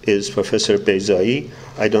is Professor Beizai.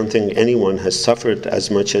 I don't think anyone has suffered as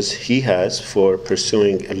much as he has for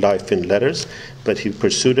pursuing a life in letters, but he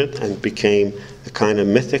pursued it and became a kind of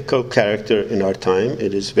mythical character in our time.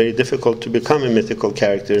 It is very difficult to become a mythical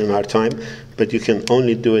character in our time, but you can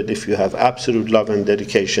only do it if you have absolute love and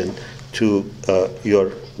dedication to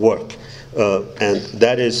your work. And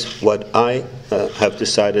that is what I have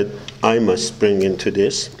decided I must bring into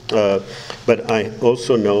this. But I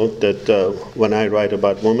also know that when I write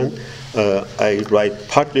about women, I write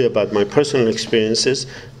partly about my personal experiences,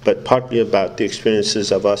 but partly about the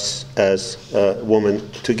experiences of us as women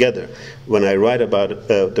together. When I write about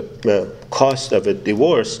the cost of a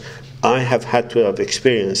divorce, I have had to have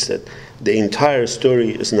experienced it. The entire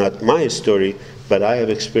story is not my story, but I have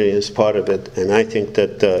experienced part of it, and I think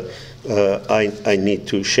that I need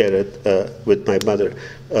to share it with my mother,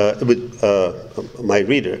 with my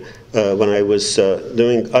reader. When I was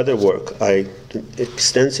doing other work, I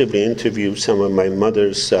extensively interviewed some of my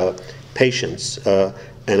mother's patients,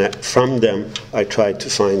 and from them I tried to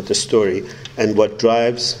find the story. And what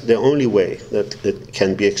drives, the only way that it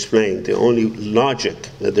can be explained, the only logic,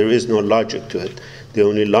 that there is no logic to it, the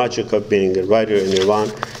only logic of being a writer in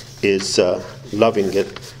Iran is loving it,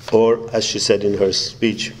 or as she said in her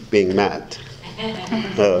speech, being mad.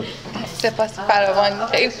 سپاس فراوان.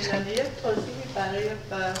 خیلی توضیحی برای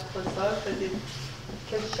خسار بدید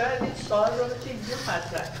که شاید این سوال رو که اینجور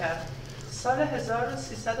مطرح کرد. سال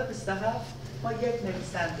 1327 ما یک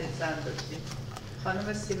نویسنده زن داشتیم،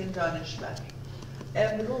 خانم سیوین دانشور.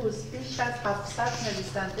 امروز بیش از 700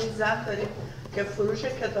 نویسنده زن داریم که فروش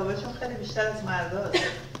کتابشون خیلی بیشتر از مرداست.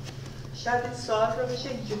 شاید این سوال رو بشه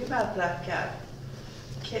اینجوری مطرح کرد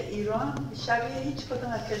که ایران شبیه هیچ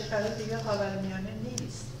کدوم از کشورهای دیگه خاورمیانه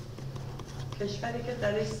نیست. کشوری که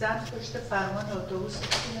در یک زن پشت فرمان اتوبوس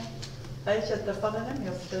میشینه و هیچ اتفاقی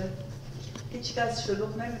نمیفته. هیچ کس شلوغ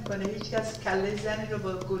نمیکنه، هیچ کس کله زنی رو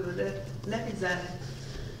با گلوله نمیزنه.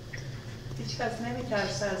 هیچ کس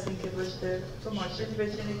نمیترسه از اینکه پشت تو ماشین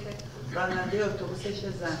بشینه که راننده اتوبوسش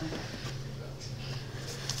زنه.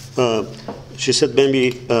 She said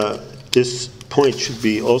maybe this point should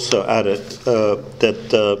be also added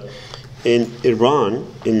that in Iran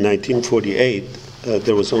in 1948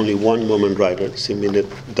 there was only one woman writer, Sepideh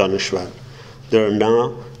Daneshvar. There are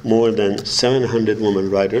now more than 700 women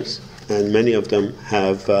writers, and many of them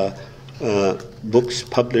have books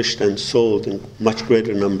published and sold in much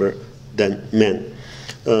greater number than men.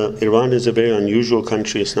 Iran is a very unusual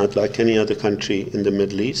country. It's not like any other country in the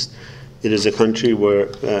Middle East. It is a country where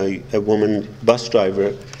a woman bus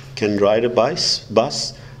driver can ride a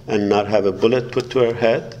bus and not have a bullet put to her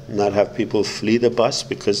head, not have people flee the bus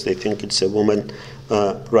because they think it's a woman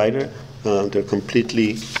rider. They're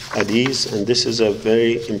completely at ease, and this is a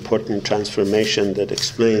very important transformation that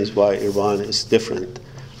explains why Iran is different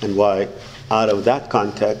and why out of that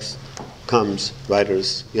context comes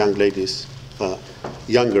writers, young ladies,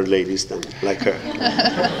 younger ladies than like her.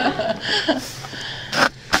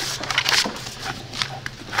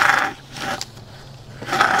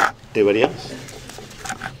 Anybody else?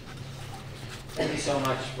 Thank you so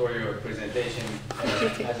much for your presentation.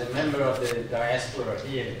 As a member of the diaspora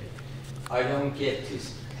here, I don't get to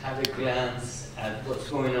have a glance at what's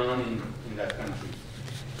going on in that country.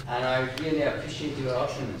 And I really appreciate your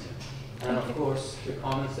optimism. And of course, the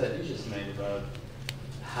comments that you just made about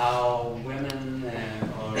how women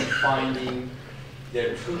are finding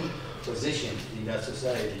their true position in that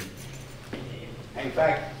society. In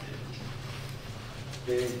fact,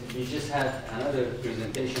 we just had another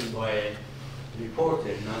presentation by a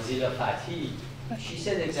reporter, Nazila Fathi. She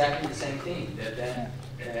said exactly the same thing, that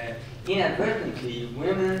inadvertently,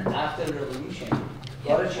 women after the revolution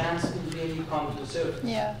got a chance to really come to the surface.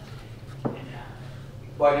 Yeah.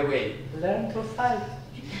 By the way, learn to fight.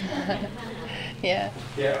 Yeah.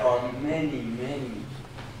 There are many, many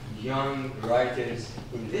young writers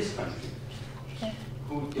in this country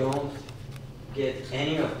who don't get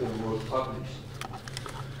any of their work published.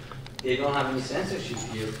 They don't have any censorship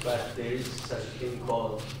here, but there is such a thing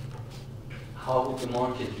called how would the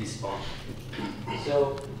market respond.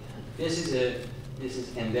 So this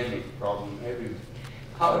is endemic problem everywhere.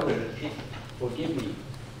 However, forgive me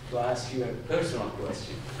to ask you a personal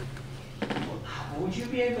question. Would you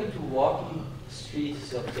be able to walk in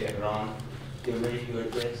streets of Tehran the way you are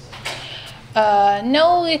dressed?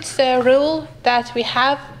 No, it's a rule that we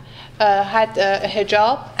have had a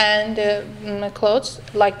hijab and clothes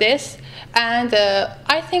like this, and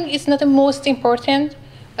I think it's not the most important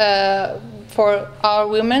for our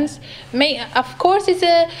women. Of course, it's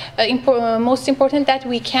most important that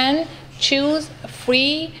we can choose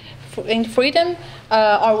in freedom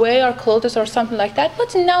or wear our clothes or something like that.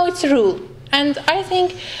 But now it's a rule. And I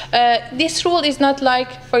think this rule is not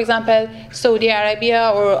like, for example, Saudi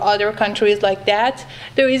Arabia or other countries like that.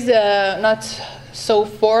 There is not so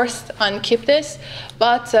forced on keep this,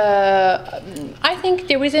 but I think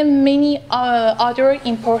there is many other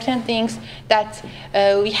important things that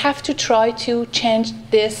we have to try to change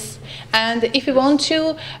this. And if we want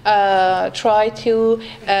to try to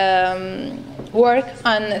work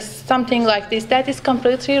on something like this, that is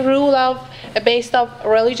completely rule of based of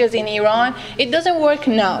religions in Iran, it doesn't work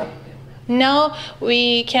now. Now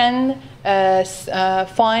we can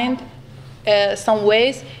find some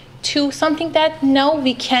ways to something that now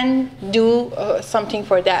we can do something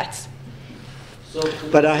for that.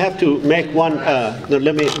 But I have to make one,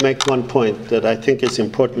 let me make one point that I think is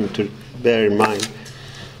important to bear in mind.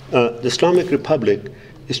 The Islamic Republic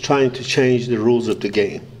is trying to change the rules of the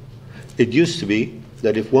game. It used to be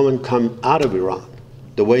that if women come out of Iran,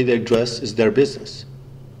 the way they dress is their business.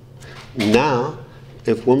 Now,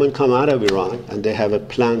 if women come out of Iran and they have a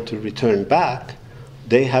plan to return back,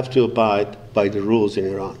 they have to abide by the rules in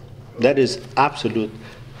Iran. That is absolute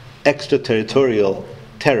extraterritorial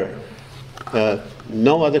terror.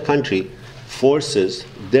 No other country forces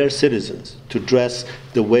their citizens to dress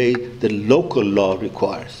the way the local law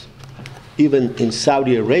requires. Even in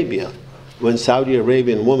Saudi Arabia, when Saudi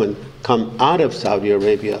Arabian women come out of Saudi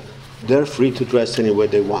Arabia, they're free to dress any way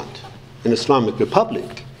they want. In Islamic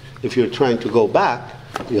Republic, if you're trying to go back,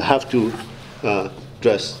 you have to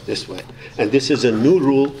dress this way. And this is a new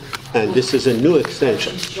rule, and this is a new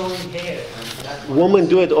extension. Women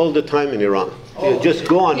do it all the time in Iran. You just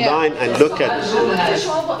go online and look at it.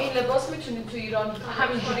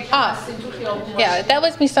 Yeah, that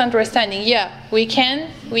was misunderstanding. Yeah, we can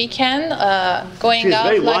going She's out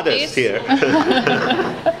very like modest this. here.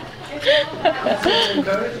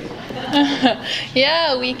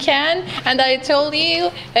 Yeah, we can. And I told you,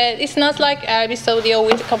 it's not like Arabic Saudi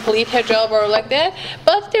with complete hijab or like that.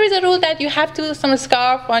 But there is a rule that you have to some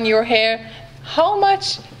scarf on your hair. How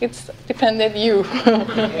much? It's dependent you. And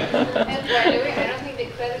by the way, I don't think the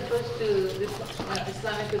credit goes to the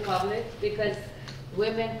Islamic Republic, because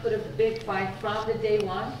women put a big fight from the day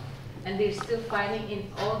one, and they're still fighting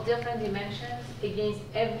in all different dimensions against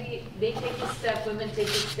they take a step, women take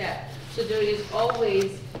a step. So there is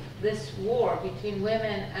always this war between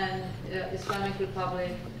women and Islamic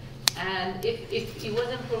Republic. And if it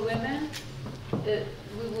wasn't for women,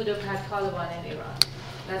 we would have had Taliban in Iran.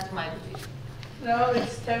 That's my belief. No,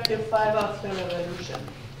 it's 35 after revolution,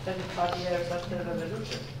 35 years after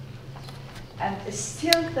revolution. And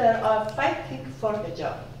still they are fighting for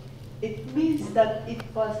hijab. It means that it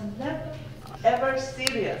was never ever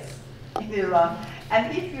serious in Iran.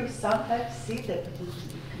 And if you sometimes see the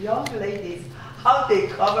young ladies, how they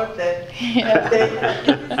cover them, it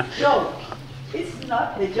is joke. It's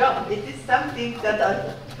not hijab. It is something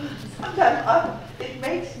that sometimes it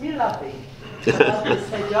makes me laughing. About this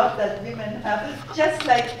hijab that women have, just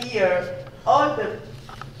like here, all the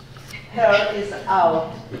hair is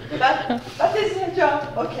out. But it's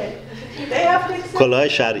hijab, okay. They have to accept. کلاه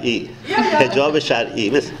شرعی. حجاب شرعی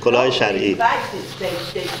مثل کلاه شرعی.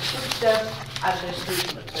 They put them and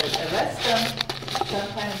they arrest them.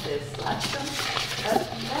 Sometimes they snatch them. But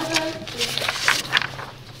never.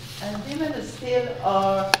 And women still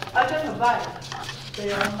are, I don't know why.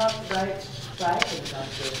 They are not frightened of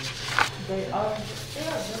them. They are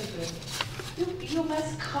very good. You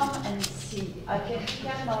must come and see. I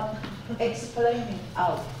cannot explain it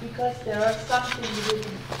out, because there are something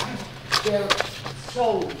within their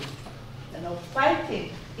soul,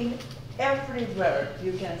 fighting in every word.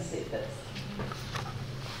 You can see this.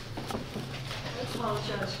 I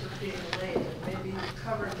apologize for being late, and maybe you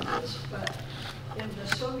covered this, but in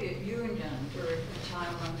the Soviet Union during the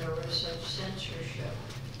time when there was such censorship,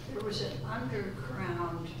 there was an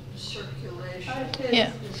underground circulation.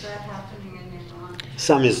 Yeah. Is that happening in Iran?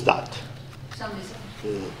 Some is that. Some is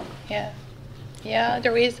Yeah. Yeah,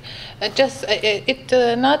 there is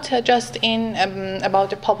not just in about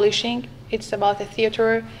the publishing. It's about the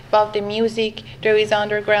theater, about the music. There is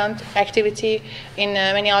underground activity in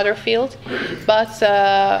many other fields. But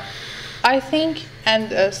I think,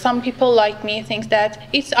 and some people like me think that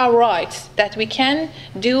it's our right that we can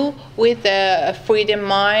do with a freedom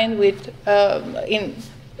mind, with in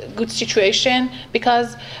good situation,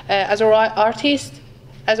 because as an artist,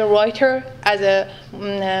 as a writer, as a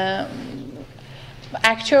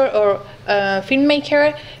actor or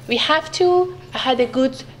filmmaker, we have to have a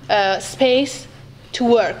good space to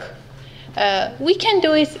work. We can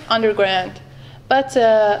do it underground, but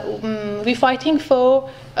we're fighting for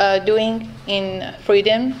doing in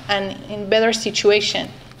freedom and in better situation.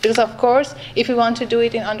 Because of course, if we want to do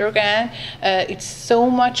it in underground, it's so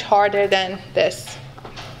much harder than this.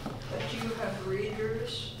 But do you have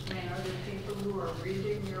readers? I mean, are there people who are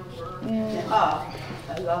reading your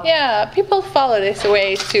work? Yeah, people follow this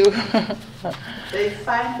way too. They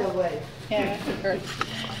find a way. Yeah, sure.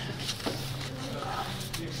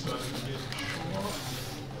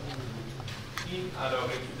 این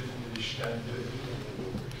علاقه که به نوشتن دارید،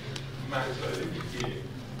 مطالبی که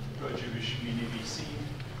راجبش می‌نویسید،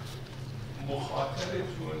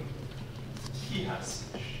 مخاطبتون کی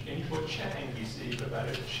هستش؟ یعنی با چه انگیزه‌ای و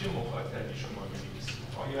برای چه مخاطبی شما می‌نویسید؟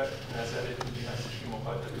 آیا نظرتون این هستش که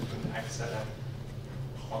مخاطبتون اکثرا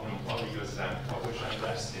خانم‌ها یا زن‌ها باشن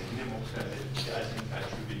در سنین مختلف که از این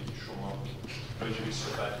تجربه‌ای که شما راجبش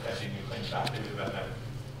صحبت کردید می‌خواید بهره ببرن؟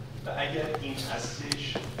 و اگر این هستش،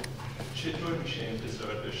 چطور میشه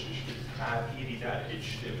انتظار داشتش که تغییری در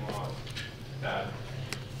اجتماع، در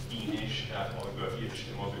بینش، در آگاهی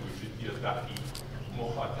اجتماع به وجود بیاد وقتی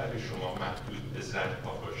مخاطب شما محدود به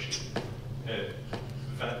زن‌ها باشه؟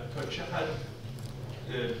 و تا چه حد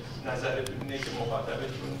نظرتون اینه که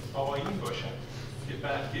مخاطبتون آقایون باشن که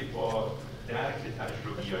بلکه با درک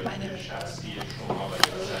تجربیات شخصی شما و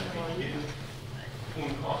یا زندگی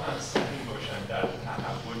اونها هم سهیم باشن در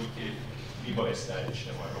تحولی که میبایست در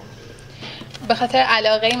اجتماع رو بده؟ به خاطر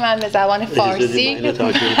علاقه من به زبان فارسی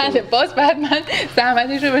باز بعد من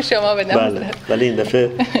زحمتش رو به شما بدم. بله ولی این دفعه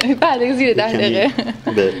بله زیر 10 دقیقه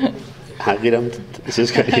به حقیرم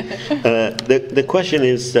چیز کردی. The question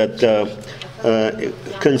is that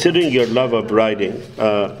considering your love of writing,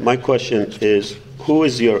 my question is, who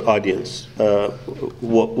is your audience?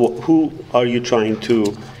 Who are you trying to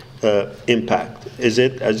impact? Is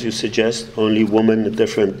it, as you suggest, only women at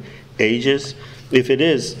different ages? If it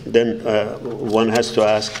is, then one has to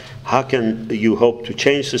ask, how can you hope to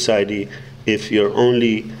change society if your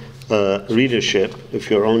only readership, if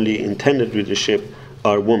your only intended readership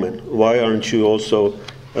are women? Why aren't you also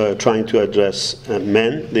trying to address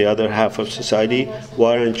men, the other half of society?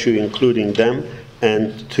 Why aren't you including them?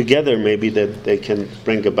 And together maybe that they can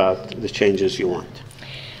bring about the changes you want.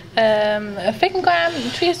 فکر میکنم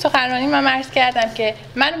توی سخنرانی من عرض کردم که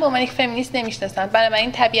من به عنوان یک فمینیست نمیشناسم،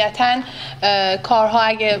 بنابراین طبیعتاً کارها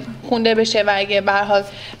اگه خونده بشه و اگه به هر حال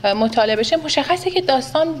مطالعه بشه مشخصه که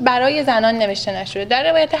داستان برای زنان نوشته نشده. در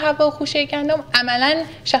روایت حوا و خوشه گندم عملاً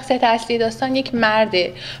شخصیت اصلی داستان یک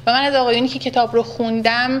مرده و من از آقایونی که کتاب رو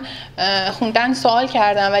خوندن سوال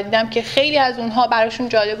کردم و دیدم که خیلی از اونها براشون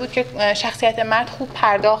جالب بود که شخصیت مرد خوب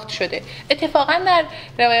پرداخت شده. اتفاقاً در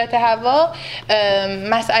روایت حوا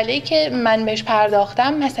مسئله‌ای که من بهش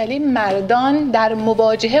پرداختم مسئله مردان در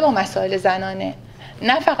مواجهه با مسائل زنانه،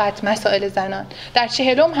 نه فقط مسائل زنان. در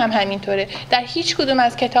 40 هم همینطوره. در هیچ کدوم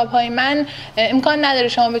از کتاب‌های من امکان نداره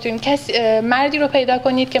شما بتونید مردی رو پیدا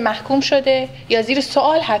کنید که محکوم شده یا زیر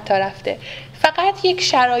سوال حتی رفته. فقط یک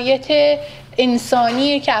شرایط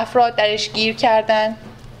انسانیه که افراد درش گیر کردن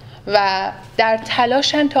و در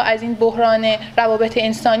تلاشن تا از این بحران روابط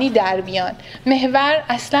انسانی در بیان. محور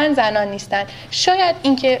اصلا زنان نیستن. شاید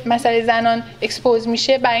اینکه مسئله زنان اکسپوز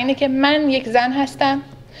میشه برای اینه که من یک زن هستم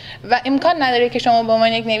و امکان نداره که شما به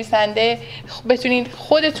عنوان یک نویسنده بتونید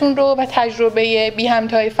خودتون رو و تجربه بی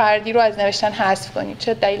همتای فردی رو از نوشتن حذف کنید.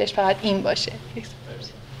 چه دلیلش فقط این باشه.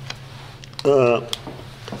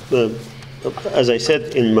 As I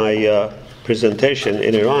said in my presentation,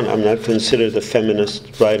 in Iran, I'm not considered a feminist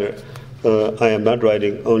writer. I am not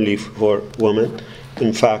writing only for women.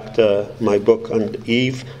 In fact, my book on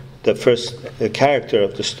Eve, the first character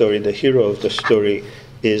of the story, the hero of the story,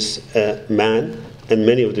 is a man, and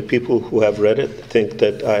many of the people who have read it think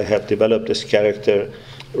that I have developed this character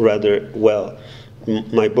rather well.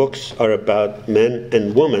 My books are about men and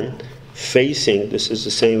women facing, this is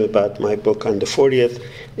the same about my book on the 40th,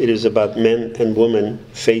 it is about men and women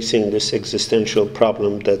facing this existential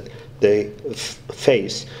problem that they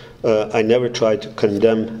face. I never try to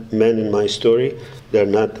condemn men in my story.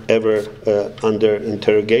 They're not ever under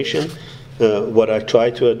interrogation. What I try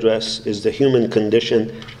to address is the human condition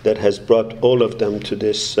that has brought all of them to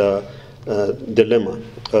this dilemma.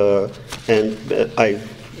 And I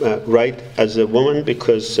write as a woman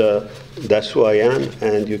because that's who I am,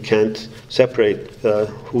 and you can't separate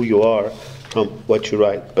who you are from what you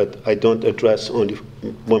write. But I don't address only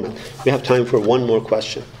women. We have time for one more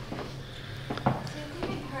question.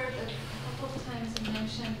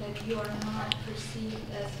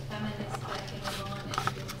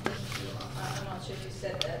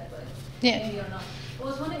 Yeah. Maybe or not. I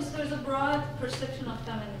was wondering, so there's a broad perception of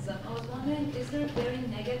feminism. I was wondering, is there a very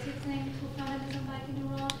negative thing to feminism like in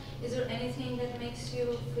Iran? Is there anything that makes you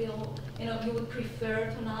feel, you would prefer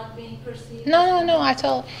to not being perceived? No, at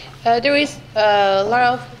all. There is a lot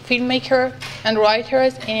of filmmakers and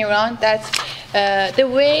writers in Iran that the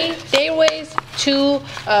way their ways to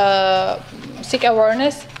seek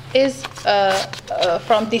awareness is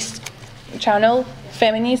from this channel,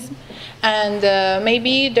 feminism. And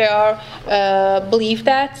maybe there are believe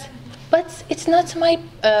that, but it's not my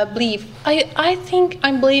belief. I think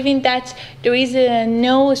I'm believing that there is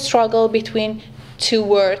no struggle between two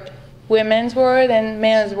words, women's word and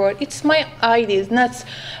men's word. It's my ideas, not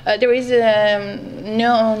there is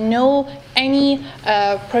no any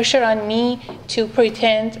pressure on me to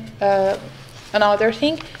pretend another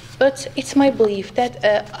thing. But it's my belief that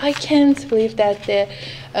I can't believe that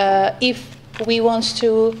if we want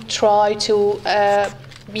to try to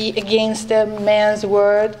be against the man's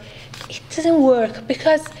word, it doesn't work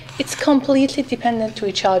because it's completely dependent to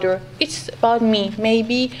each other. It's about me.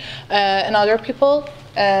 Maybe another people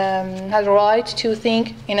have a right to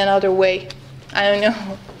think in another way. I don't know.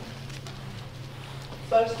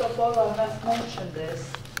 First of all, I must mention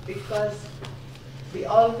this because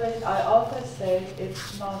I always say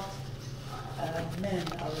it's not men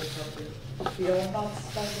are the problem. We are not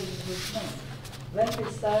struggling with men. When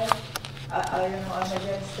we say, I'm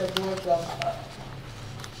against the word of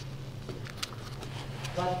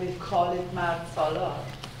what we call it mard salah.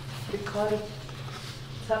 We call it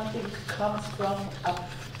something comes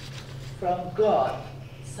from God,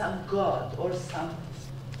 some God or some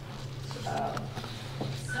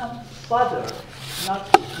father, not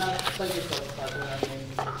physical father. I mean,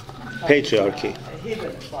 Patriarchy. A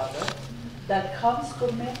hidden father that comes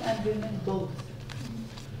to men and women both.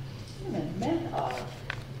 Men are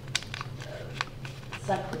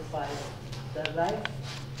sacrificed their life.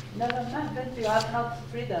 Never mind, when you have not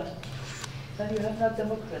freedom, when you have not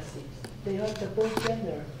democracy, they are the both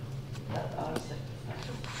gender that are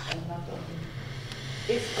sacrificed, and not only.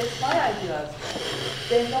 It's my idea as well.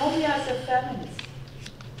 They know me as a feminist,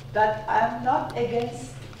 that I'm not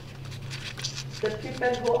against the people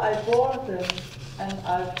who I bore them and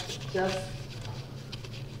I've just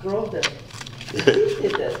grow them. We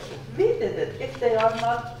did it. We did it. If they are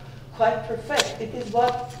not quite perfect, it is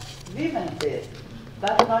what women did.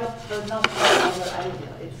 That might not be our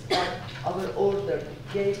idea. It's what our order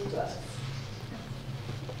gave to us.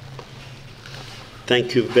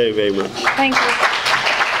 Thank you very, very much. Thank you.